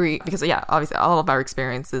agree, because yeah, obviously all of our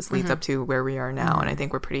experiences leads up to where we are now, and I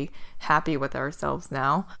think we're pretty happy with ourselves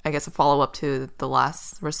now. I guess a follow-up to the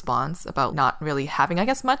last response about not really having, I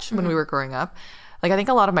guess, much when we were growing up. Like, I think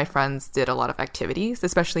a lot of my friends did a lot of activities,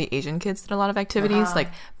 especially Asian kids did a lot of activities,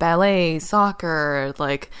 like ballet, soccer,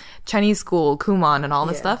 like Chinese school, Kumon, and all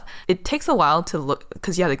this stuff. It takes a while to look,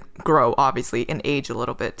 because you have to grow, obviously, and age a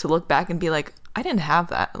little bit, to look back and be like, I didn't have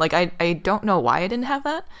that. Like, I don't know why I didn't have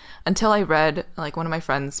that until I read, like, one of my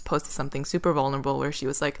friends posted something super vulnerable where she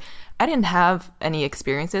was like, I didn't have any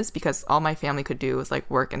experiences because all my family could do was, like,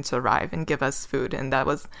 work and survive and give us food. And that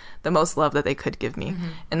was the most love that they could give me.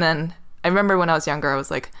 And then I remember when I was younger, I was,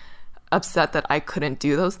 like, upset that I couldn't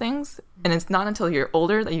do those things. And it's not until you're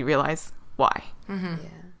older that you realize why.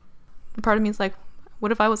 Part of me is like,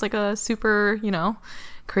 what if I was, like, a super,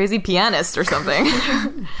 crazy pianist or something?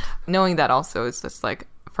 Knowing that also is just like,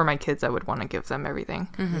 for my kids, I would want to give them everything.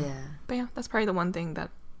 But yeah, that's probably the one thing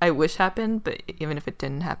that I wish happened, but even if it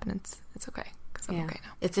didn't happen, it's okay, because I'm okay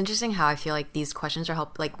now. It's interesting how I feel like these questions are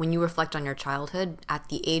like when you reflect on your childhood at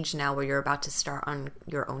the age now where you're about to start on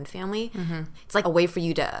your own family, it's like a way for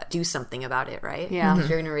you to do something about it, right? Yeah. Because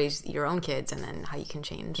you're going to raise your own kids and then how you can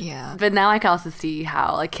change. Yeah. But now I can also see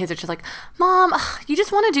how like kids are just like, Mom, you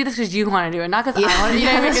just want to do this because you want to do it, not because I want to do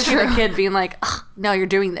it. I can see the kid being like, no, you're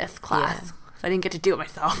doing this class. Yeah. I didn't get to do it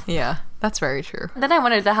myself. Yeah, that's very true. Then I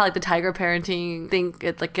wonder, is that how like the tiger parenting thing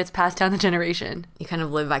it like gets passed down the generation? You kind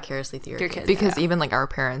of live vicariously through your kids. Because even like our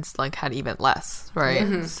parents like had even less,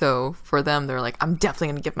 right? So for them, they're like, I'm definitely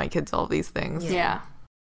gonna give my kids all these things. Yeah.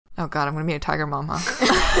 Oh God, I'm gonna be a tiger mom,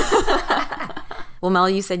 huh? Well, Mel,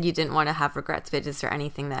 you said you didn't want to have regrets, but is there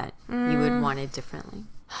anything that you would want it differently?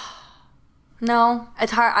 No,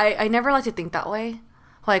 it's hard. I never like to think that way.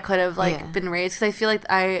 How I could have been raised, because I feel like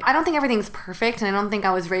I don't think everything's perfect, and I don't think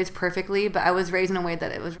I was raised perfectly, but I was raised in a way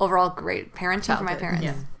that it was overall great parenting for my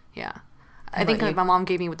parents. Yeah. I think like, my mom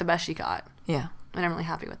gave me the best she got. Yeah. And I'm really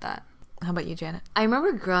happy with that. How about you, Janet? I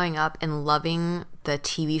remember growing up and loving the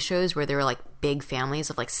TV shows where there were like big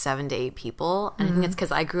families of like 7 to 8 people. And I think it's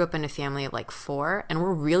because I grew up in a family of like 4 and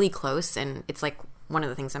we're really close. And it's like one of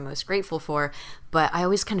the things I'm most grateful for. But I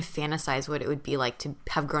always kind of fantasize what it would be like to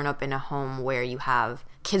have grown up in a home where you have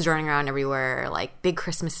kids running around everywhere, like big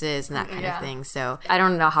Christmases and that kind of thing. So I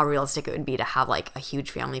don't know how realistic it would be to have like a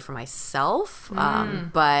huge family for myself.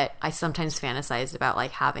 But I sometimes fantasize about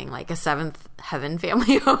like having like a 7th Heaven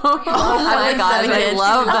family home. Oh my God, I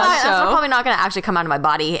love that show. That's probably not going to actually come out of my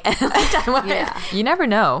body. You never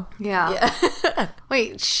know. Yeah.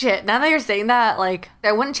 Wait, shit. Now that you're saying that, like,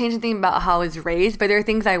 I wouldn't change anything about how I was raised, but there are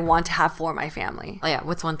things I want to have for my family. Oh yeah,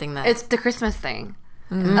 what's one thing that... It's the Christmas thing.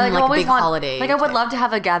 Like a big holiday. Like, I would love to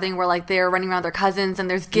have a gathering where, like, they're running around with their cousins and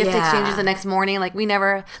there's gift exchanges the next morning. Like, we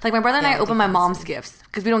never... Like, my brother and I open my mom's gifts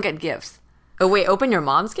because we don't get gifts. Oh, wait, open your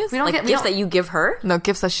mom's gifts? We don't like get gifts that you give her? No,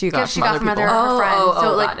 gifts that she got Gifts she from got other from people. her friends.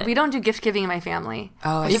 So, like, got it. we don't do gift giving in my family.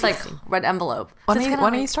 Oh, it's just, like, red envelope. Why So don't it's you, kinda why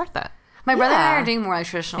don't like- you start that? My brother and I are doing more like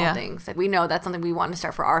traditional Yeah. things. Like, we know that's something we want to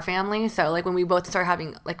start for our family. So like when we both start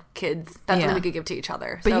having like kids, that's something we could give to each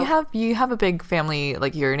other. But So- you have a big family,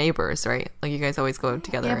 like your neighbors, right? Like you guys always go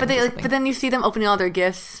together. yeah, but and they do like, something. but then you see them opening all their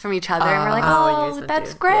gifts from each other, and we're like, you oh, guys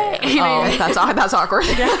that's do. great. Yeah. You know what I mean? That's awkward.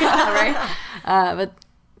 right? But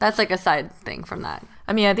that's like a side thing from that.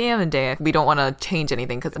 I mean, at the end of the day, we don't want to change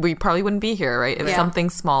anything because we probably wouldn't be here, right? If Yeah.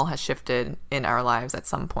 something small has shifted in our lives at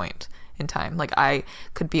some point in time. Like I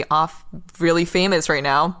could be off really famous right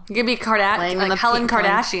now. You could be Playing on like the Helen piano.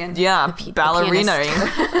 Kardashian. Yeah, ballerina,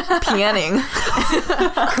 pianing.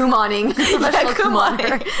 Kumoning. Yeah, come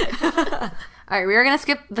on. All right, we're going to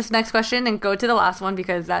skip this next question and go to the last one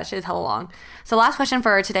because that shit is hella long. So last question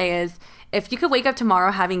for today is, if you could wake up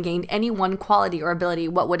tomorrow having gained any one quality or ability,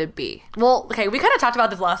 what would it be? Well, okay, we kind of talked about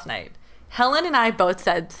this last night. Helen and I both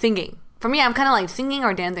said singing. For me, I'm kind of like singing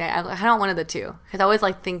or dancing. I don't want one of the two because I always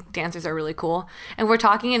like think dancers are really cool. And we're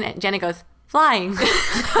talking and Jenna goes, flying.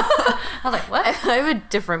 I was like, what? I have a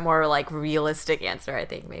different, more like realistic answer, I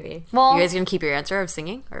think, maybe. Well- you guys gonna keep your answer of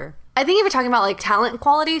singing? Or I think if you're talking about like talent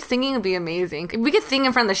quality, singing would be amazing. We could sing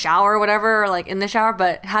in front of the shower or whatever, or like in the shower,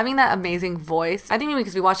 but having that amazing voice, I think maybe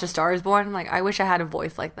because we watched A Star Is Born, like I wish I had a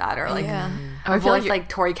voice like that, or like I a feel voice like like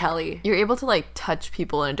Tori Kelly. you're able to like touch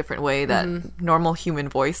people in a different way that normal human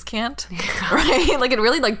voice can't, right? Like it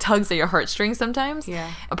really like tugs at your heartstrings sometimes. Yeah.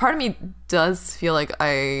 A part of me does feel like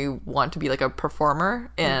I want to be like a performer,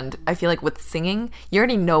 and I feel like with singing, you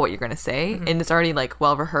already know what you're gonna say, and it's already like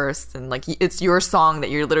well rehearsed, and like it's your song that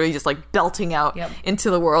you're literally just like belting out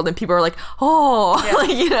into the world, and people are like, oh,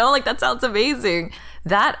 like you know, like that sounds amazing.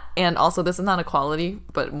 That, and also this is not a quality,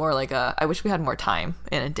 but more like a I wish we had more time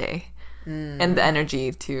in a day. And the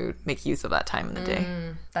energy to make use of that time in the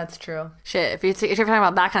day. That's true. Shit, if you're talking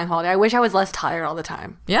about that kind of quality, I wish I was less tired all the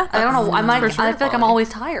time. Yeah, I don't know. I'm like, for sure I feel like I'm quality. always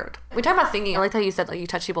tired. We talk about singing. I like how you said like you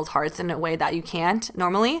touch people's hearts in a way that you can't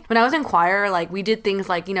normally. When I was in choir, like we did things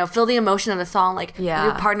like, you know, feel the emotion of the song, like you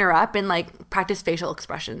would partner up and like practice facial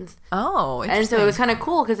expressions. Oh, And so it was kind of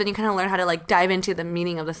cool because then you kind of learn how to like dive into the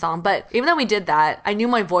meaning of the song. But even though we did that, I knew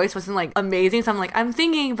my voice wasn't like amazing. So I'm like, I'm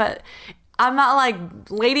singing, but I'm not like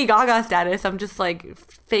Lady Gaga status. I'm just like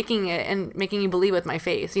faking it and making you believe with my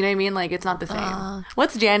face. You know what I mean? Like it's not the same.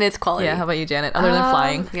 What's Janet's quality? Yeah, how about you, Janet? Other than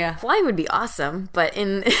flying? Yeah. flying would be awesome, but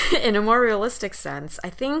in in a more realistic sense, I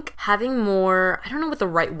think having more, I don't know what the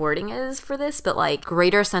right wording is for this, but like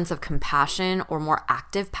greater sense of compassion or more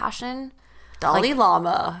active passion. Dalai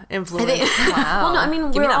Lama influence. Well, no, I mean,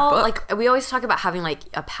 Give me we're that all book. like, we always talk about having like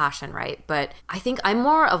a passion, right? But I think I'm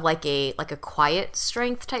more of like a quiet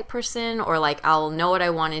strength type person, or like I'll know what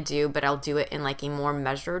I want to do, but I'll do it in like a more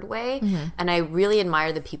measured way. And I really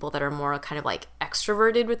admire the people that are more kind of like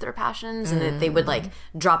extroverted with their passions, and that they would like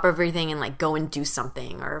drop everything and like go and do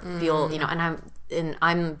something or feel, you know. And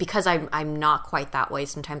I'm because I'm not quite that way.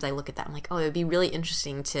 Sometimes I look at that, I'm like, oh, it would be really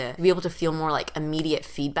interesting to be able to feel more like immediate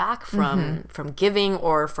feedback from giving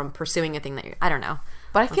or from pursuing a thing that I don't know.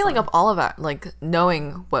 But I feel like of all of that, like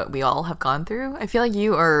knowing what we all have gone through, I feel like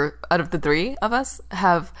you are, out of the three of us,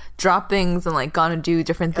 have dropped things and like gone to do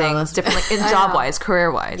different things, different like in job wise,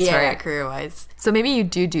 career wise, right? Career wise. So maybe you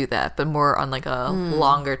do that, but more on like a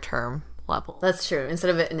longer term level. That's true. Instead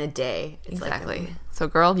of it in a day, it's Exactly. So,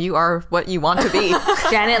 girl, you are what you want to be.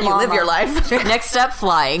 Janet You Lama. live your life. next step,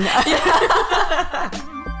 flying.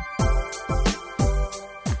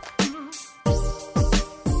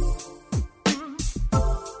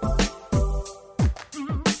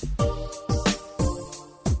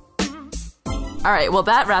 All right, well,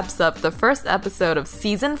 that wraps up the first episode of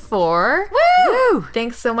season 4. Woo!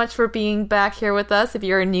 Thanks so much for being back here with us. If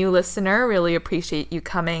you're a new listener, really appreciate you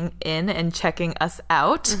coming in and checking us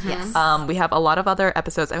out. Yes. We have a lot of other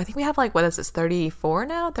episodes. I think we have like, what is this, 34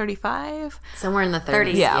 now? 35? Somewhere in the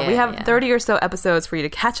 30s. Yeah, we have 30 or so episodes for you to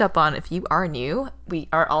catch up on if you are new. We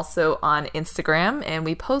are also on Instagram, and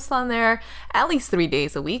we post on there at least 3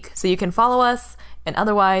 days a week. So you can follow us. And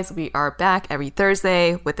otherwise, we are back every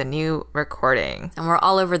Thursday with a new recording. And we're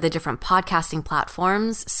all over the different podcasting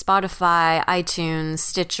platforms, Spotify, iTunes,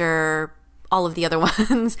 Stitcher, all of the other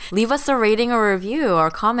ones. Leave us a rating or review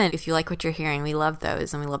or comment if you like what you're hearing. We love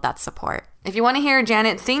those, and we love that support. If you want to hear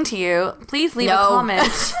Janet sing to you, please leave a No.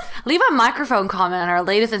 comment. Leave a microphone comment on our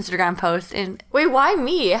latest Instagram post. And Wait, why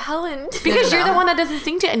me? Helen? because you're the one that doesn't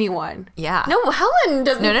sing to anyone. Yeah. No, Helen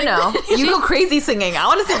doesn't. No. You go crazy singing. I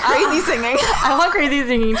want to see crazy singing. I want crazy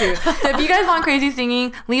singing too. So if you guys want crazy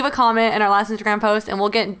singing, leave a comment in our last Instagram post and we'll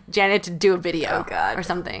get Janet to do a video or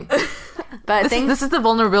something. But This is the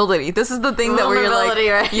vulnerability. This is the thing that where you're like, Vulnerability,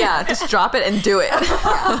 right? yeah, just drop it and do it.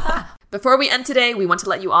 Before we end today, we want to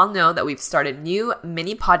let you all know that we've started new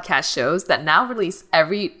mini podcast shows that now release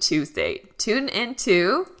every Tuesday. Tune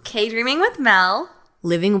into K-Dreaming with Mel.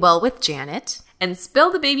 Living Well with Janet. and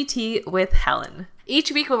Spill the Baby Tea with Helen.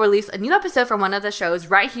 Each week we'll release a new episode from one of the shows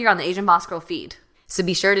right here on the Asian Boss Girl feed. So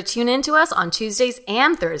be sure to tune in to us on Tuesdays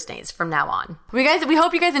and Thursdays from now on. We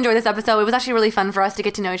hope you guys enjoyed this episode. It was actually really fun for us to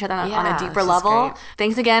get to know each other on a deeper this is level. great.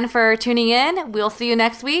 Thanks again for tuning in. We'll see you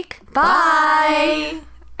next week. Bye.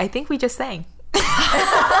 I think we just sang.